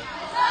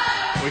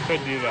 Yeah. We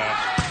could do that.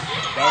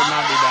 That would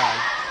not be bad.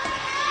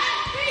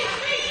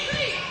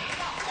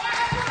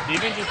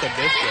 Even just a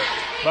biscuit.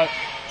 But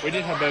we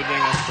did have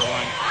Bojangles for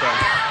lunch, so.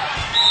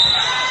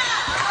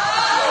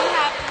 We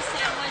have the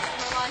sandwich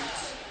for lunch.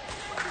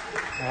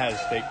 I had a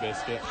steak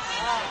biscuit.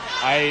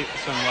 I ate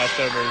some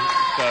leftover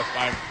stuff.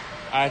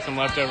 I had some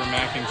leftover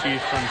mac and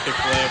cheese from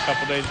Chick-fil-A a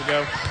couple days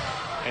ago.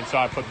 And so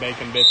I put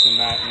bacon bits in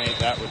that and ate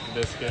that with the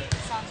biscuit.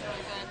 Sounds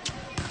really good.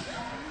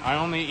 I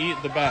only eat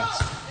the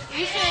best.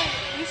 We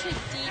should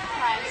deep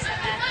fry some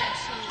mac and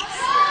cheese.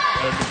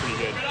 That would be pretty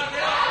good.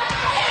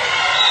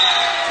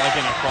 Like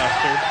in a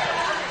cluster.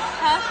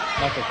 Huh?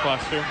 Like a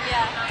cluster.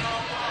 Yeah.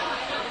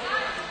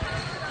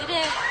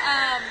 Didn't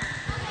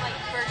like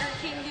Burger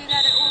King do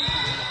that at one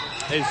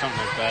point? Maybe something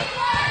like that.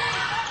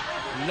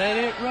 Let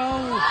it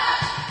roll.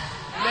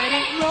 Let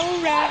it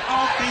roll right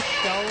off his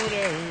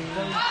shoulders.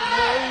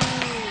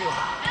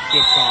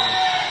 Good song.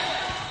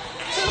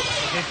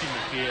 Hitting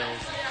the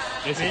feels.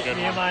 It's a good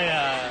Me and one.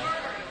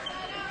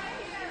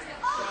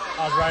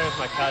 I was riding with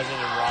my cousin in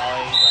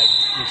Raleigh, like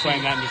You're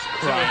playing that and just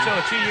so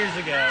crying. 2 years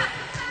ago.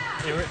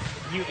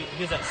 He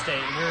was at state,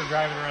 and we were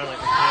driving around like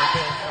the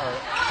campus or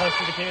close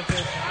to the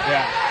campus,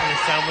 Yeah. and the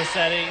sound was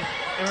setting.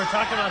 And we were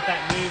talking about that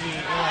movie,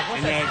 and we're like,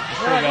 "What's And that?"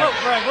 you're like,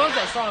 We're like, "What was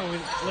that song?" We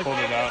looked,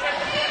 Pulled it out.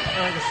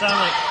 and like the sun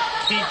like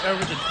peeked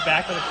over the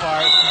back of the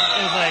car.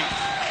 It was like,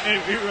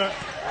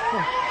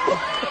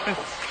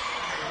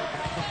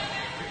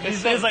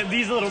 it's like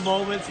these little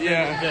moments in the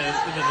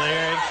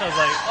lyrics. I was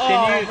like,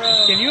 "Oh,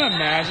 bro." Can you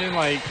imagine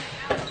like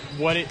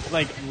what it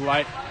like?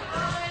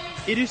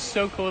 It is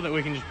so cool that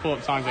we can just pull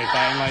up songs like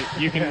that and like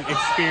you can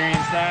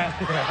experience that.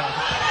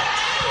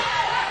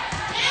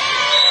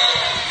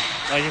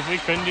 Like if we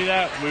couldn't do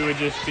that, we would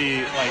just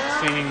be like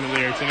singing the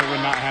lyrics and it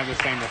would not have the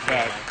same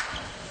effect.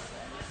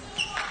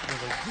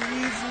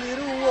 These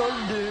little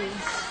wonders.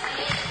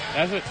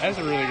 That's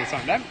a really good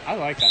song. I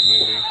like that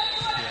movie.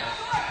 Yeah.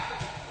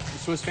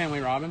 Swiss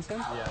Family Robinson?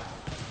 Yeah.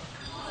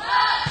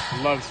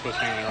 Love Swiss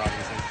Family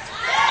Robinson.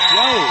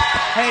 Whoa!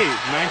 Hey,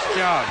 nice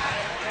job.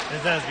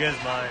 It's not as good as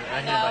mine.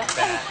 I hit like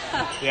that.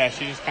 Yeah,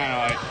 she just kind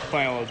of like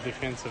playing a little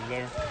defensive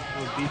there. A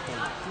little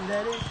defense.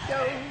 Let it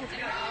go.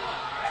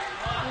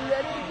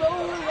 Let it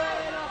roll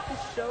right off the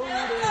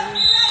shoulders.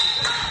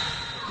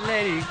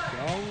 Let it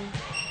go.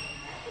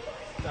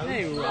 Let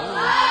it roll.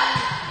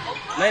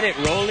 Let it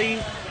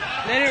rolly.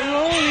 Let it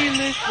rolly,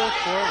 Mr.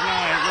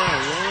 Fortnite. Let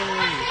it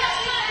rolly.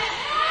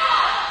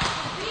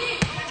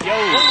 Yo.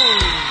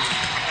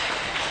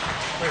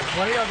 Wait,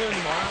 what are y'all doing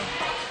tomorrow?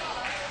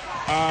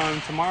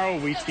 Tomorrow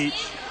we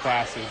teach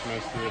classes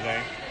most of the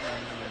day.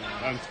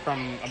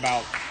 From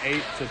about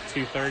 8 to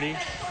 2:30.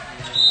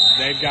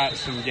 They've got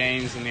some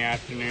games in the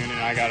afternoon, and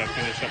I got to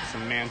finish up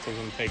some mantles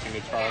I'm taking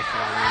to Charleston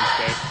on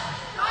Wednesday.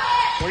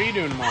 What are you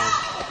doing tomorrow?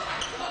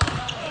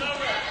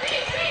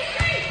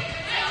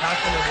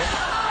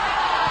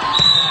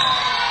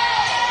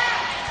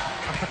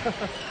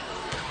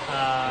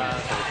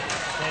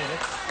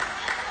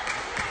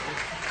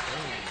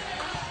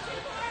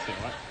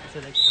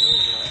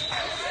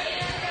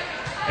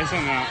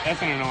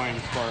 That's an annoying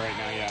score right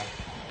now, yeah.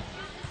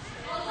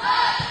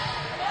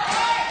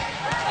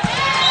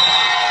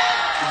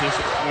 Just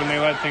when they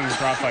let things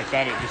drop like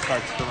that, it just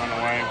starts to run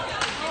away.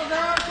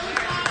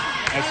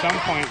 At some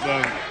point,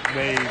 though,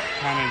 they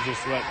kind of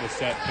just let the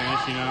set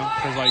finish, you know?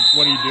 Because, like,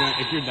 what are you doing?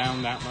 If you're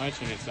down that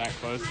much and it's that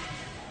close,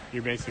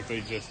 you're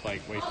basically just,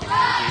 like, wasting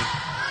energy.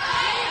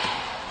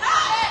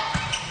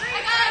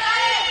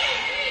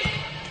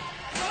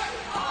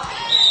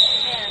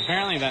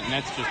 Apparently that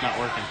net's just not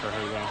working for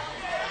her, though.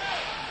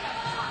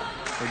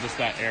 Or just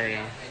that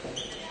area.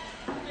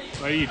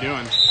 What are you doing?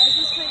 I was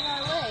just putting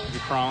our way. You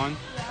crawling?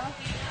 Yeah.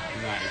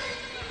 Nice.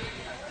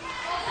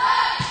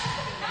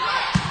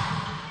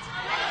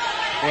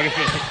 What if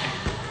it hit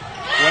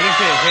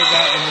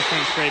that and just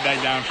went straight back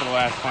down for the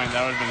last point?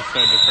 That would have been so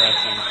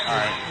depressing.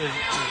 Alright. Does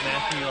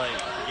Matthew, like,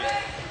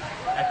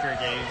 get after a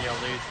game, you know,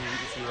 lose,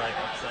 you see like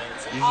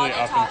upsets. Usually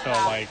up talk until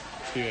about. like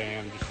 2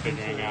 a.m. just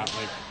figuring out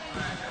like.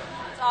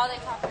 That's all they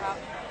talk about.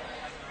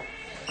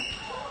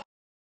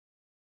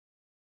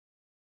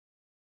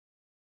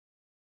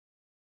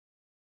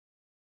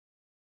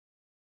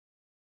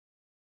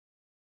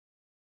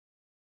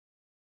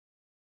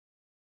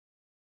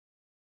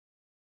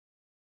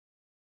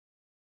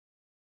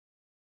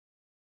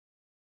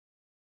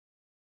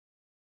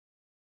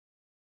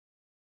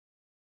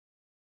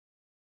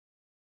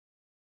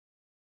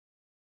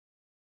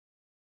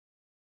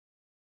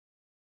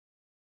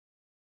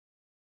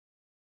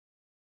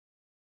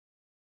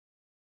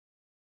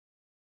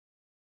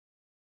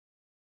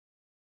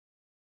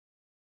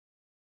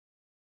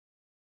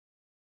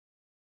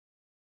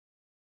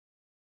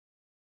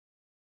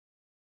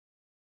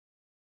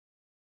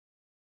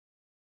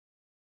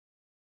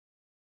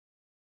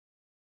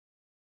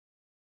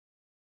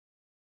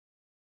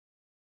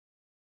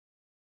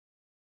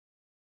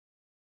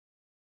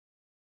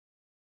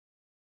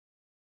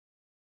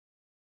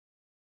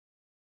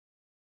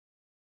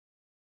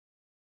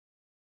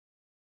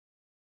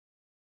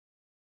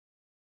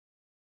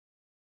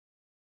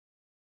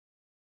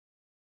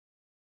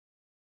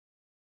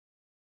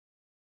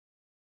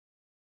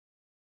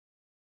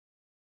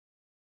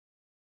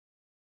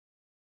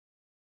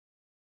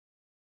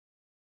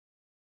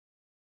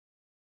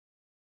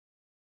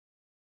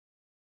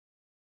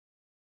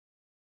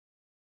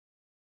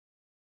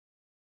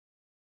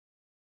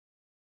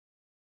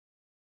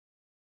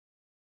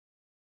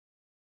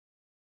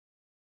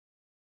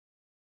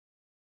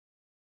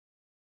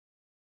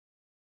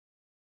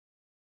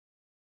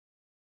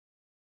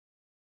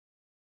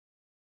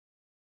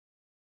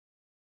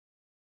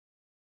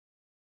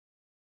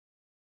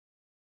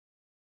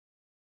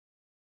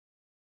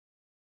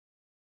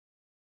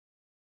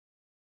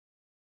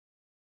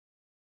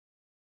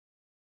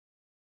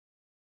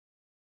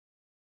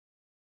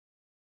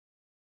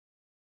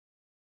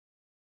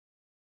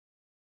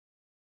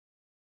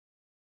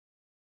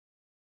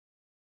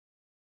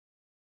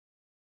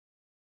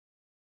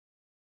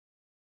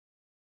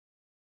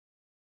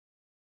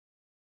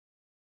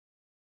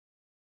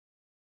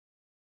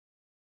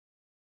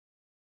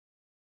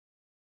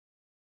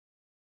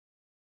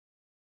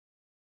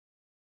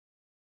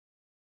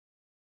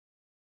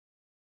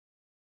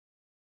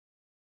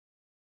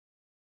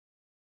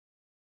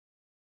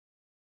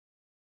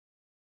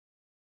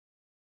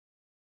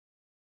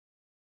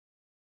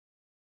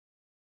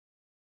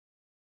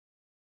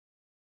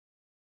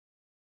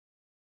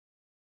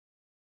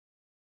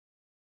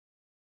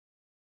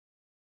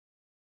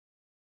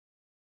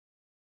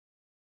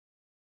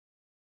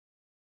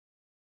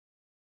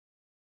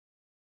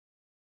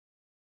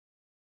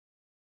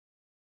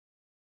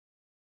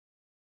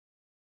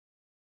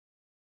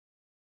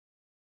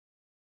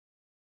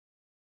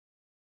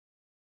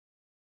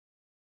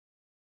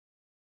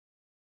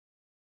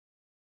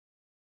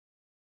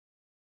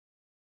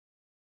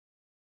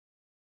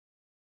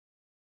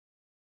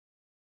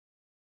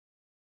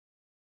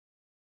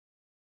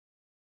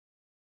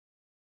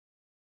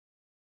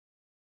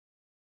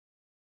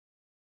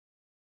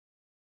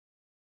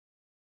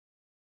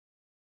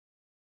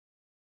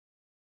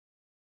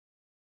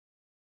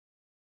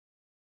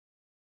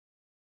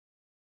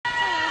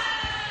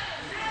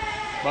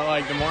 But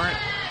like the more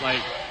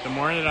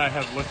that I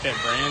have looked at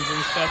brands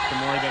and stuff, the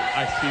more that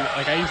I see.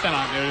 Like I used to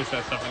not notice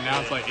that stuff, and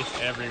now it's like it's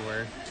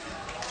everywhere.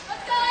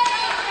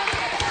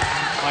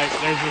 Like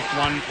there's this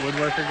one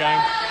woodworker guy.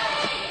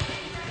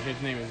 His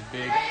name is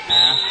Big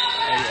Ash,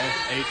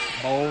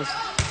 A-S-H, Bowles,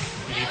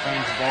 and he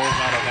finds bowls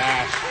out of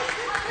ash.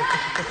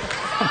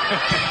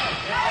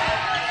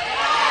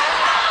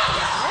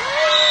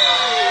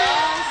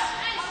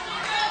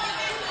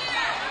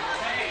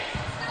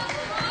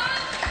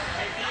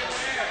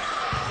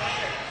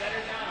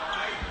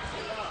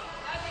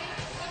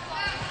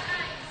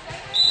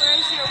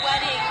 Where's your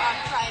wedding on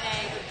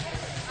Friday?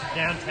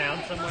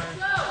 Downtown somewhere.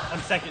 I'm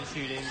second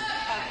shooting.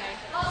 Okay.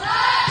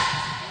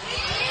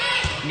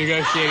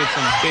 Negotiated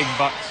some big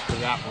bucks for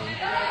that one.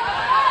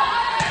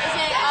 Is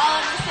it all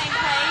in the same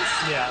place?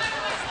 Yeah.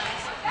 That's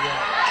nice. Yeah.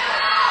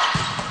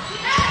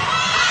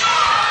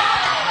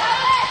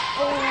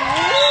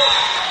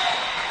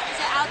 Is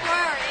it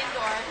outdoor or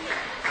indoor?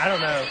 I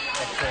don't know,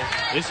 actually.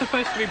 It's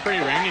supposed to be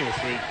pretty rainy this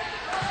week.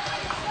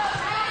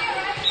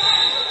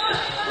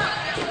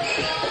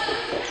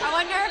 I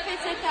wonder if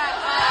it's at that,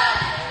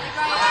 like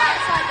right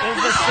outside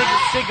the There's a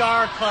pizza.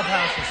 cigar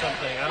clubhouse or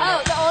something. I don't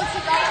know. The old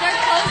cigar. They're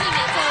closing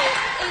it, so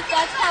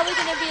that's probably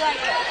going to be like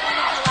one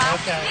of the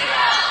last. Okay.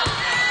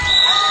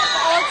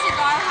 The old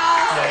cigar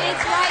house. Yeah.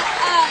 It's right.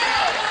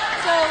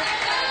 So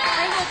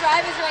Greenville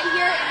Drive is right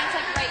here, and it's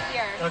like right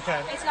here. Okay.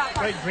 It's not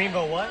far. Wait,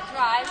 Greenville what?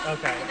 Drive.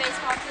 Okay. The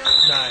baseball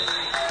field. Nice.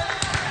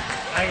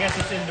 I guess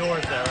it's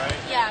indoors though, right?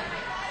 Yeah.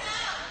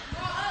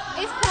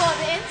 It's cool.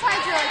 The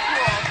inside's really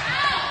cool.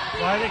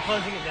 Why are they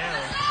closing it down?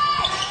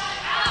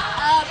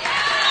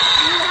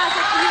 He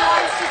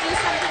wants to do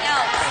something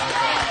else.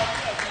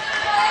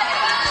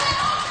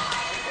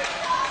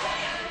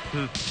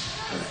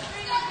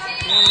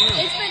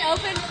 It's been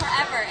open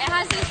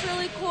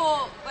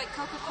cool like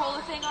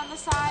Coca-Cola thing on the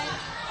side,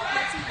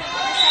 Pepsi thing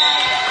on the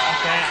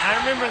side. Okay, I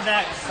remember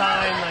that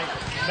sign like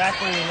back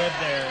when we lived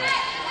there,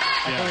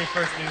 like when we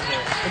first moved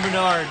there. The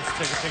Menards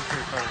took a picture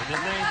in front of it,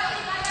 didn't they?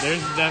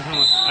 There's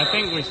definitely. I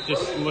think we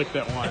just looked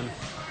at one.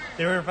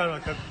 They were in front of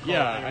a Coca-Cola.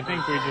 Yeah, I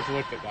think we just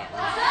looked at that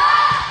one.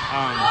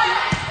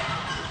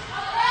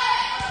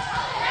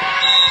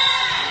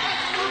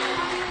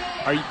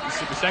 Are you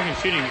the second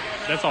shooting?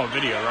 That's all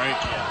video, right?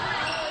 Yeah.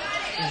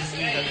 This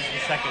is the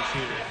second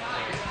shooter.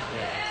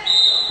 Yeah.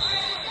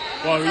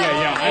 Well,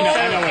 yeah.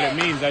 I know what it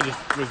means. I just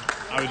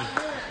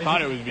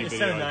thought it would be it's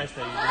video. So nice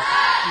that you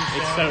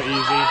It's so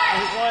easy.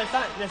 Well, it's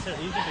not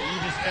necessarily easy, but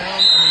you just film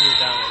and then you're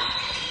done.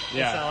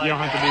 Yeah, like you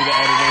don't have to do the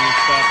editing and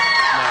stuff.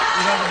 No,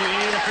 you don't have to do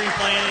any of the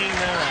pre-planning,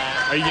 none of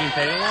that. Are you getting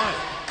paid a lot?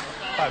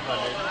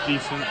 500.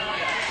 Decent.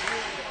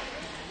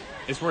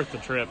 It's worth the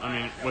trip. I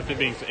mean, with it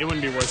being, it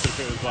wouldn't be worth it if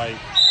it was like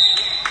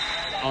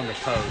on the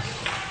coast.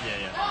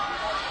 Yeah.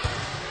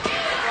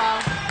 Wow.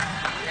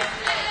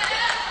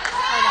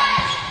 Hold on.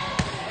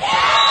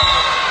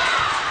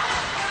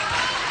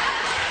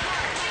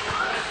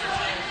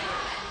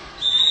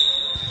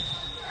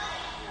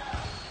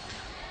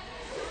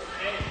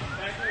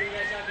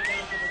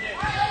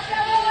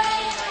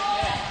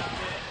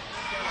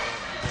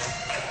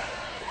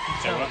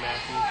 Tell him,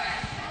 Matthew.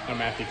 No,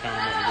 Matthew, tell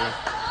him what to do.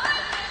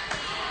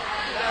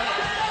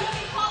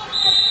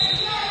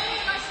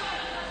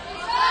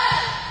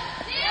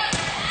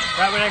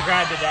 Right when I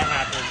grabbed it, that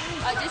happened.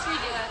 Just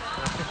redo it.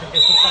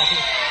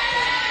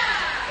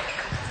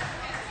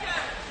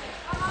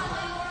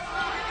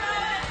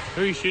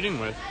 Who are you shooting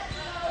with?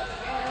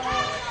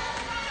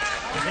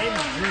 His name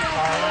is Drew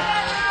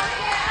Carlisle.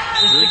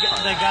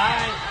 The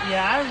guy,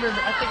 yeah, I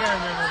think I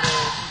remember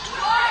this.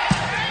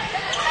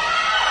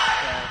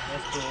 Yeah,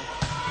 that's cool.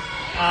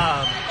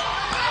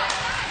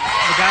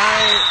 The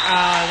guy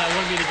that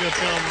wanted me to go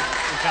film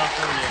in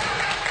California.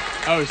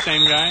 Oh,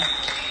 same guy?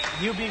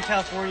 He'll be in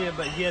California,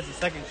 but he has a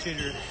second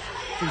shooter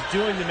who's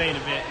doing the main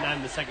event, and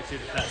I'm the second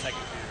shooter for that second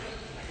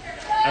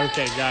shooter.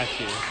 Okay, got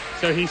you.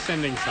 So he's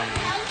sending someone.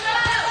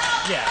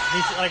 Yeah,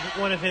 he's like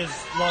one of his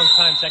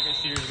longtime second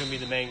shooters is going to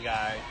be the main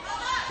guy,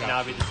 and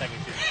I'll be the second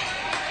shooter.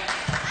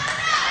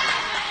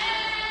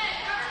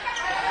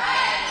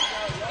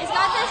 It's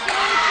got this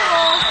really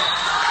cool,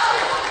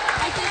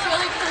 like this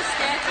really cool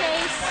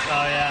staircase.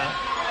 Oh yeah,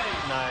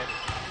 nice.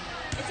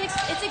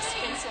 It's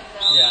expensive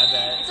though. Yeah, I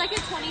bet. It's like a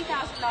 $20,000 venue.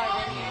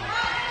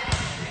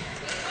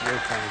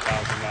 You're $20,000.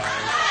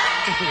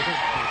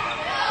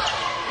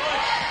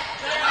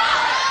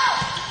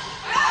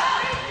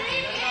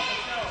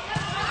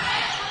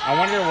 I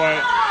wonder what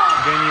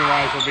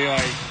venue-wise will be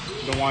like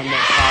the one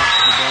that tops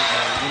the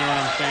Biltmore. You know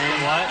what I'm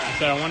saying? What?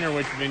 So I wonder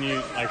which venue,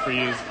 like for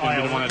you, is going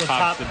to be the one that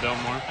tops the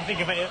Biltmore. I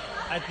think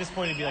at this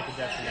point it'd be like a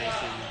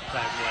destination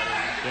type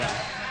wedding.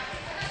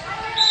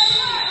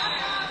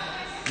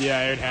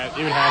 Yeah, it would have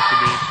to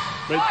be.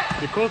 But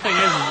the cool thing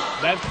is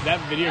that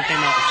video came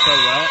out so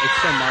well.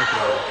 It's so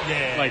marketable.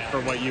 Like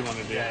for what you want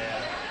to do.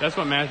 Yeah. That's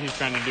what Matthew's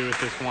trying to do with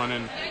this one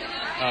in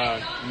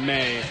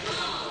May.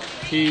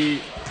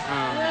 He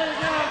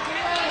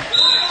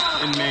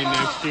in May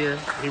next year,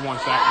 he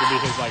wants that to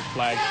be his like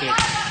flagship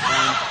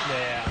one.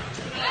 Yeah.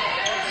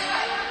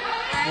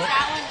 Where's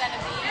that one gonna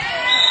be?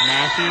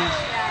 Matthews.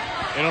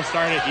 Yeah. It'll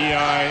start at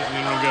EI, and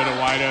then it'll go to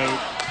White Oak,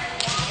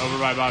 over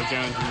by Bob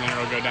Jones, and then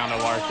it'll go down to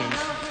Larkins.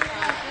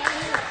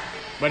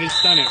 But it's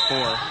done at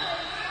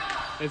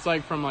 4. It's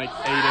like from like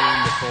 8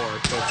 a.m. to 4,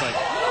 so it's like,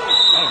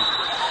 oh,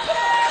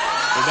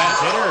 did that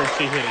hit her or did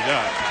she hit it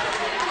up?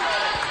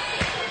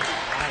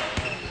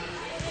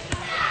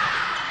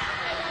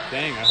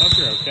 Dang, I hope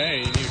you're okay.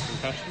 You need a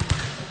concussion?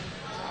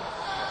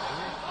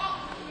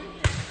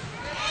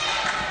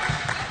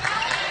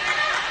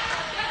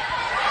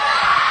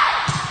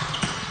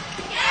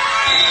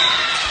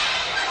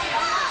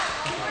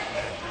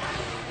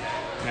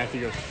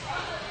 Matthew goes,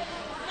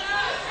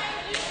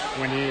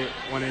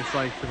 when it's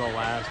like to the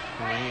last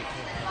point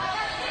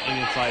and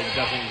it's like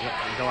doesn't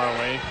go our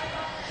way,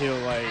 he'll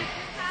like,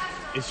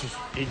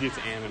 he gets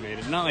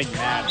animated. Not like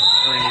mad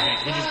or anything.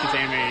 He just gets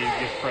animated, he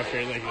gets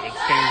frustrated, like it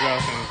stands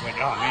up and it's like,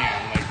 oh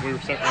man, like we were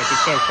so, like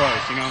it's so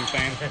close, you know what I'm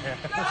saying?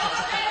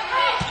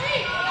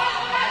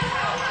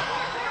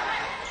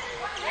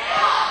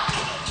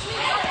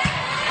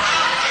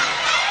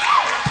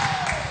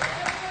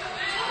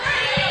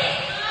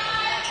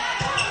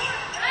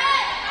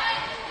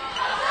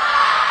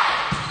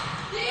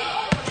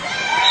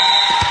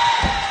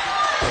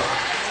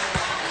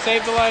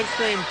 Save the live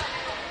stream.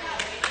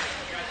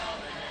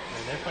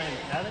 They're playing.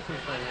 The other team's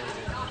playing really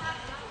good.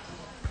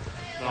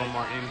 A little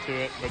more into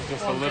it, but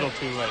just a little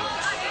too late.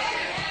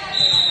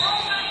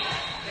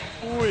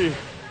 Ooh.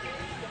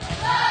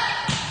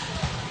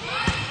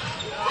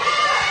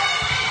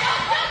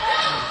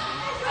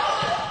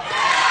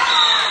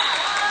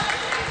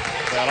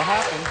 That'll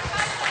happen.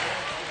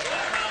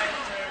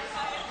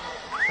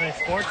 I mean,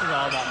 sports is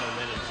all about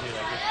momentum too.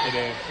 Like It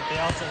is. if they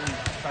all of a sudden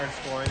start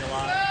scoring a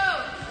lot.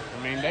 I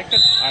mean,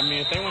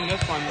 if they win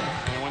this one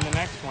and they win the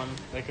next one,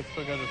 they could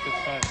still go to 6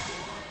 sets.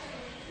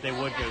 they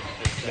would go to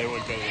this. They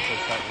would go to the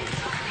 6-7.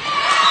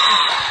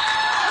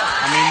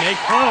 I mean, they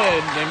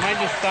could. They might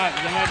just stop.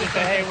 They might just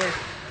say, "Hey, we're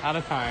out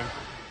of time."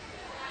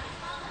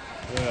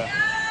 Ugh.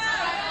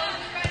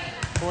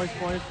 Boys.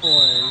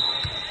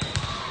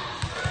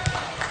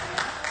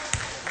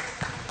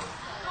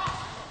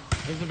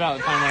 This is about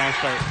the time when I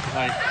start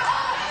like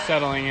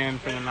settling in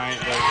for the night,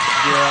 to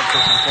gear up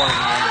for some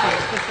Fortnite.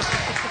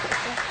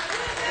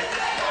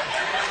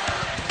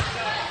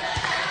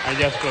 I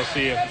guess we'll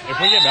see if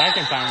we get back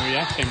in time. We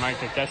actually might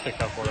could catch a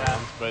couple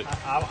rounds, but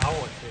I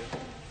want to.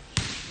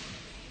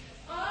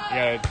 you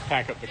gotta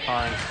pack up the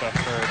car and stuff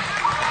first.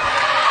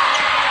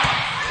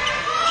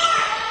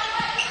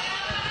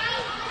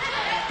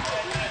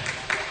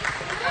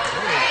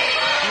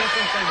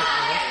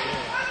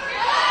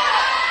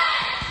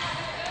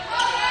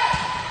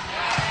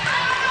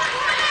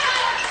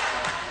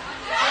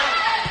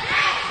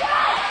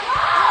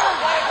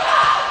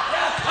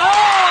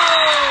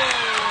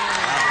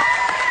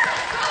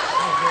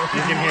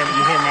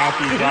 You hear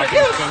Matthew dropping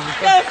his guns.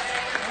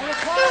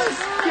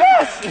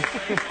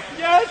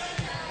 Yes!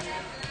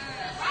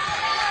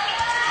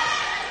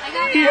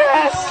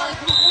 Yes!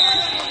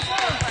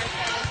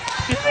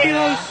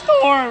 Velos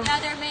Storm! No,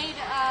 they're made,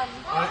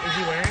 Is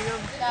he wearing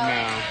them?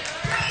 No.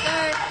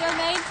 They're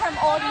made from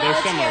old They're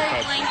similar military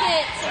cuts.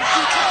 blankets and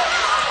t-shirts.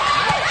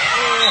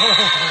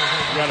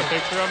 You got a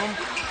picture of them?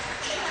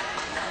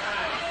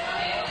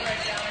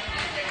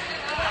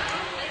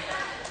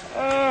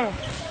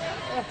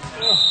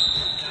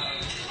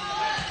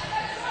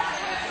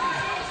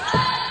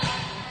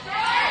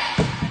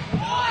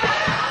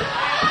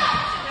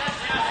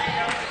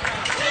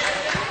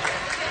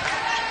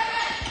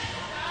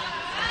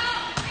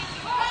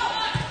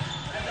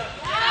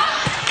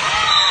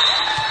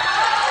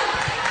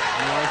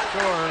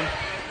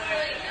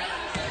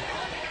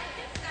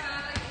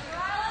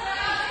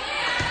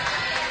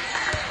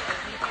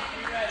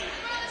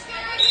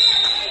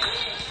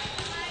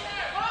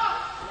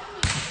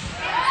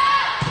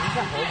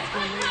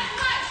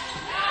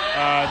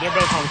 They're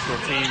both homeschool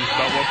teams,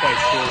 but we'll play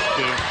schools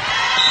too.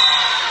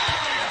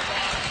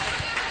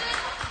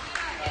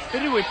 Who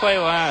did we play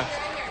last?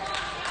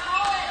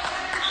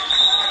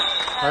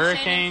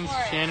 Hurricanes,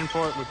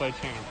 Shannonport. We played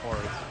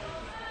Shannonport.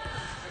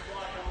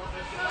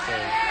 So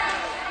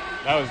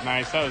that was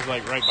nice. That was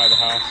like right by the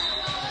house.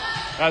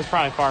 That was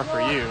probably far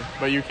for you,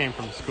 but you came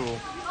from school,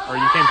 or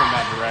you came from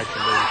that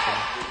direction,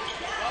 basically.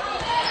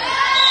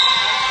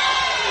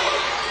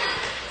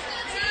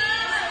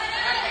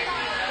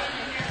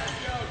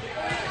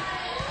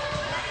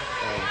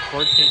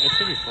 14, it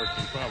should be 14-12, I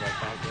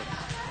thought, but...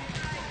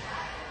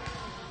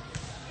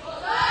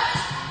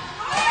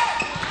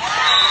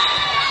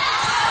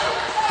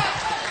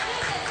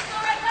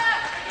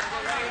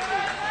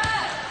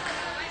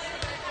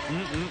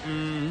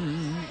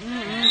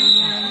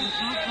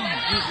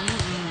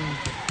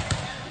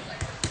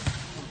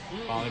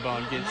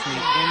 Volleyball gets me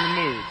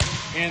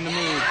in the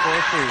mood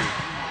for food.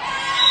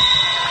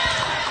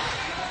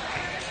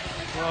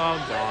 Well,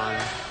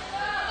 darn.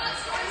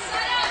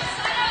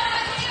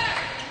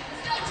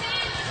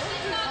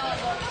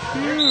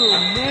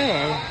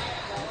 Man.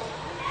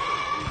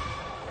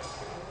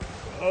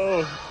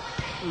 Oh.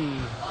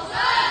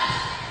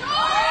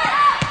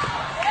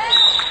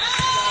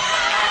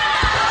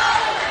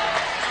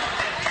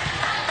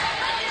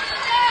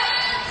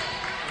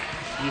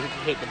 You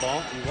hit the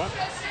ball? You what?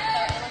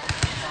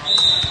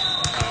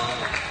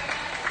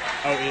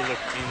 Oh, it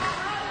looked in.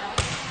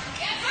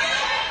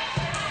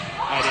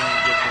 I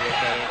didn't get to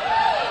look at it.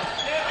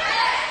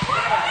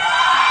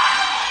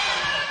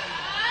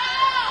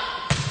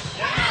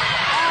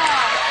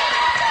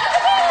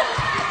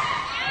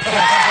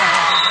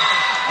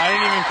 I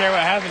didn't even care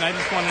what happened. I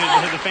just wanted it to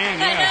hit the fan.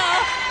 Yeah.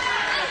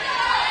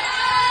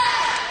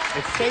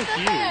 It's so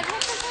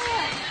huge.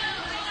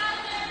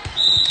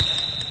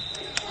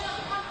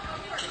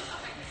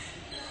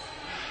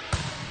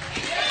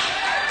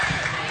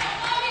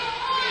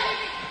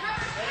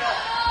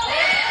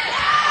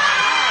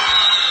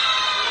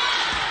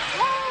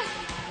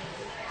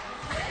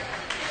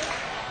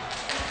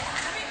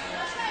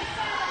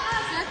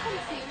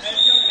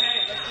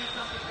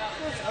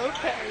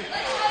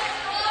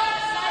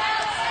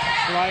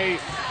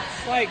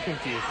 Slight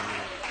confusion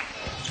here.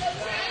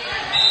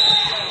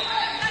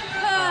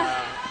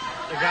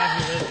 The guy who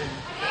lives in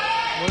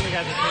one of the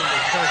guys that came to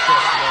the church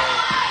yesterday,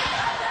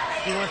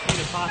 he wants me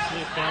to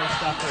possibly film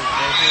stuff for his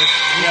business.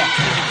 He's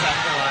in South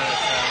Carolina,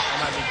 so I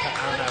might be,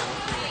 I don't know. We'll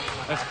see.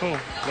 That's cool.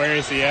 Where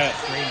is he at?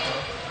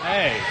 Greenville.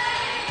 Hey,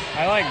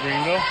 I like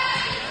Greenville.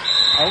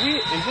 Are we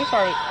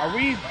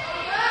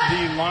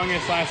the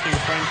longest lasting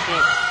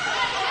friendship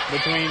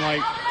between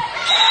like,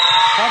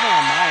 probably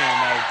on my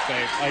end, I would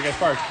say, like as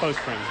far as close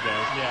friends go.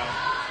 Yeah.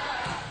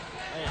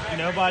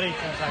 Nobody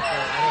from South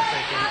Carolina, I don't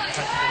think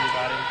touches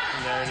anybody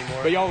from there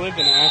anymore. But y'all lived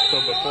in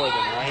Asheville before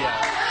then, right?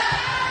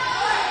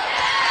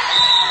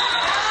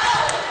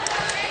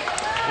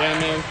 Yeah,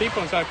 man,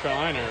 people in South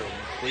Carolina are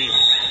weird.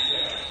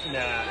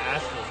 Nah,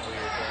 Asheville's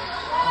weird,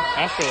 though.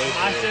 Asheville is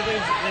My weird.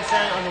 siblings, they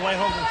said on the way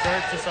home from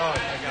church, they saw a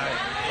guy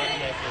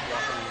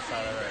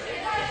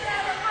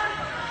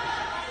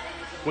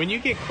When you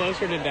get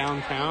closer to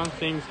downtown,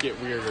 things get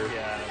weirder.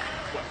 Yeah.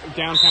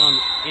 Downtown,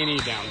 any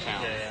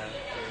downtown. Yeah.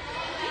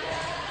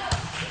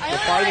 I The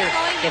only farther, like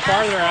going to the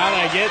farther out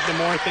I Asheville. get, the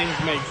more things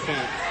make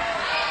sense.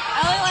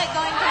 I only like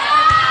going to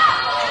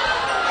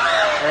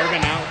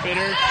Urban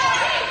Outfitters.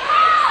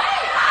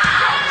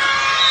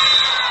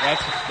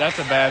 That's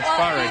a bad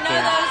spot right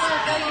there.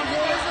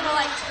 Those little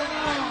like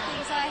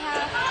things that I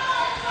have.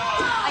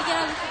 I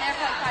get them from there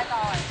for like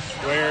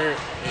 $5. Where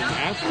in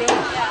Asheville?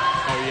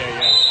 Yeah. Oh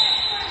yeah.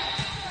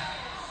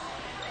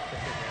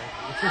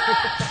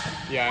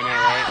 Yeah, I know,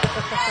 right?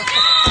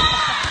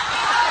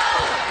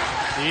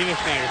 You need to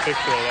snap a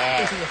picture of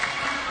that.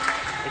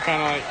 It's kind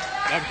of like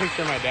that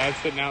picture of my dad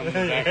sitting out in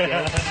the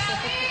backyard.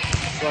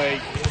 It's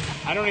like,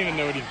 I don't even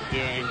know what he's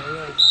doing.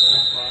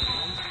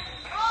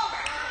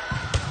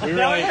 We were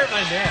That like, would hurt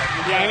my neck.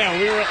 yeah, I know.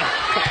 We were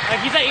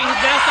Like he's like,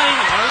 that's not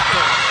even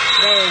open.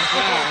 no, it's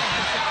not.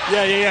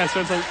 Yeah.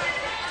 So it's like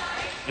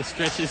it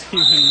stretches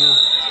even more.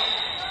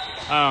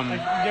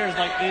 Like there's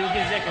like it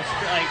gives like a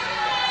like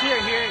here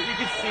you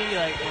can see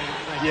like when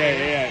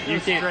Yeah. You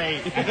it's can't.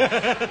 straight.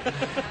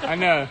 I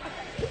know.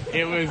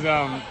 It was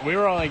we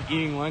were all like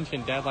eating lunch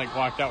and Dad like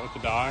walked out with the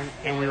dog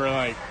and we were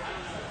like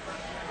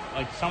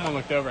someone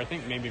looked over, I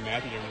think maybe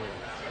Matthew, and we were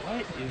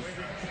like, what is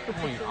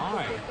going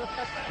on?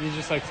 He's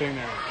just like sitting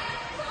there.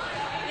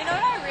 You know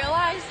what I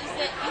realized is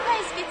that you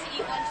guys get to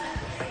eat lunch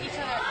with each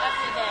other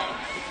every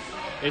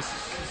day. It's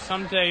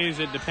some days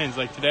it depends.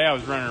 Like today I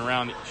was running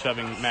around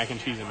shoving mac and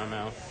cheese in my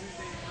mouth.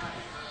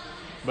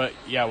 But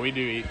yeah, we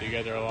do eat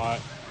together a lot.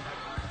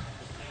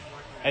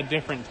 At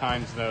different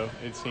times though,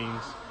 it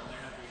seems.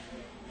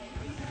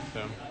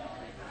 So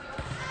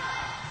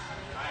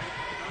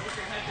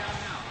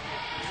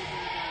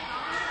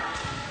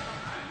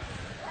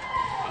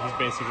he's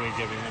basically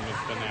giving them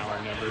the now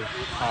or never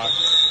talk.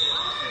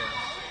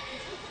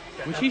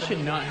 Which he should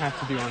not have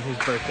to do on his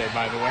birthday,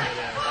 by the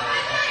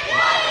way.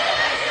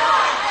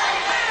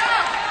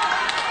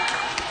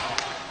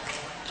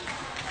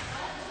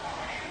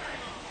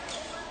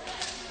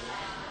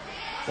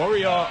 What were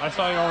y'all? I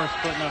saw y'all were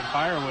splitting up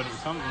firewood or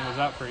something. Was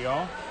that for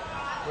y'all?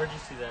 Where'd you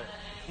see that?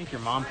 I think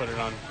your mom put it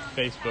on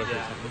Facebook or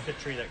Yeah, something. the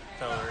tree that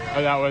fell over.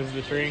 Oh, that was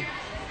the tree?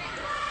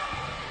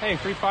 Hey,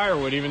 free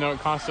firewood, even though it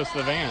cost us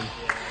the van.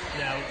 Yeah.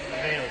 No, the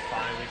van was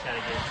fine. We kind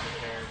of get it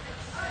repaired,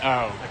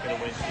 Oh. like in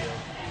a windshield.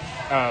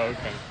 Oh,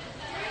 okay.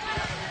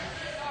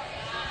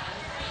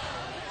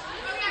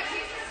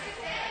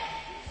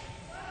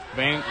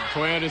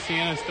 Toyota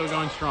Sienna is still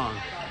going strong.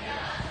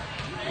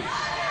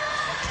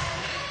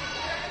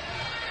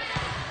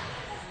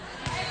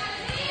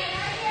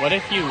 What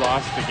if you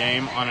lost the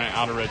game on an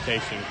out of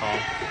rotation call?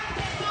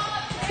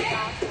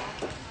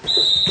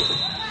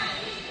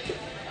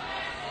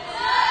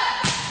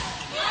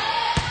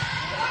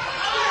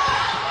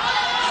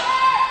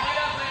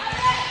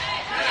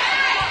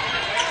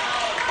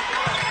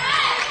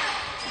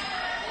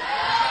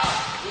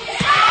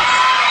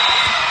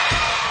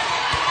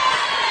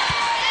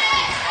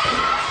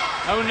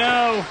 Oh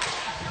no!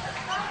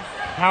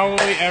 How will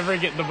we ever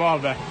get the ball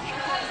back?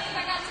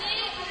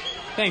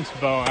 Thanks,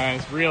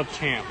 Boaz. Real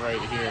champ right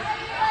here.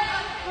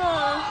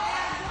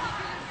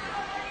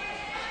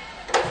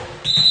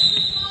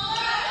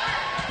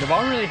 The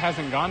ball really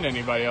hasn't gone to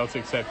anybody else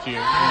except you in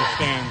the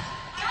stands.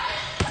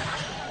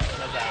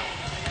 That's out.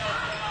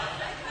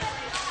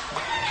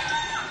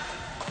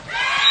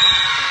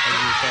 What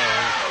did you say?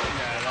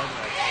 Yeah, that was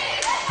like,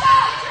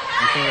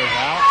 You think it was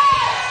out?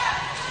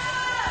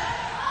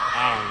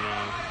 I don't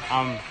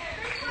know.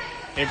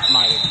 It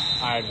might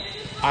have.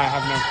 I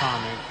have no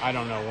comment. I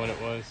don't know what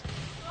it was.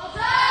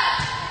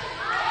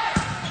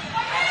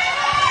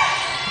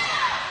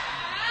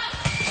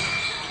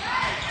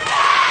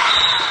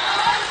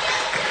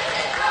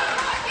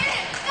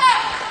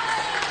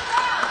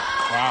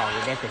 Wow,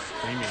 Rebecca's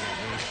screaming at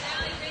me.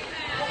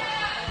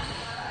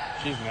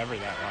 She's never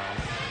that loud.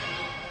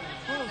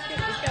 oh,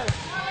 let's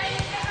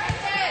go.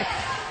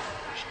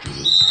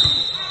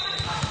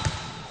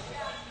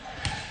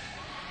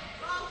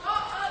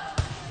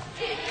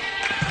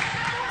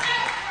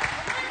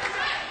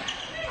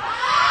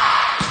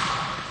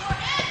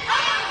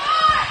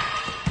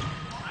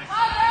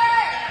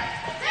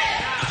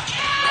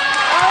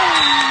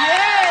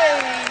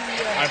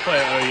 I play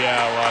oh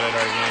yeah a lot at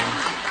our games.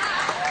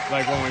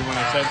 Like when we win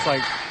a set, it's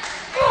like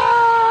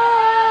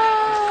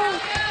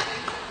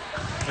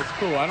it's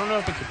cool. I don't know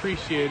if it's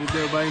appreciated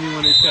though by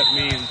anyone except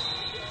me and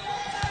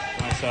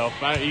myself.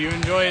 You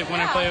enjoy it when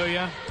I play oh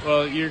yeah?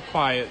 Well, you're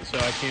quiet, so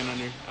I can't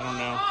I don't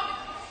know.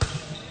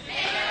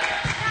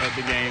 At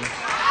the game.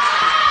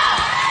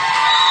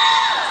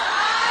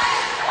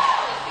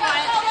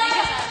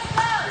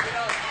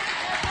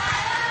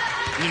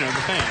 You know,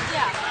 the fans.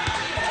 Yeah.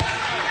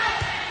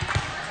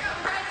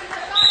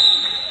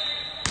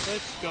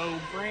 Let's go,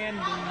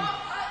 Brandon. No,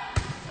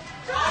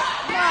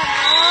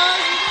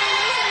 you're gonna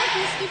lose it with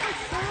these stupid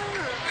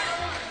serves.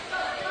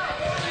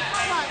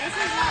 Come on, this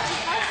is not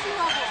varsity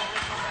level.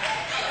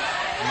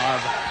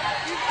 Mob.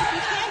 If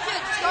you can't do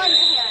it, just go in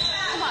your hand.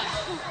 Come on.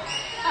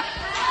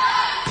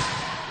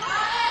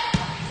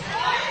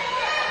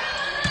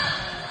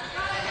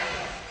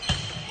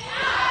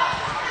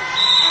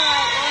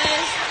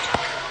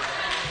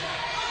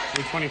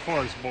 We're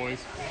 24s, boys.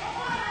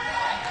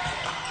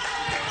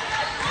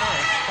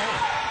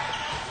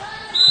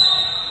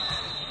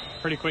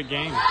 Pretty quick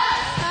game.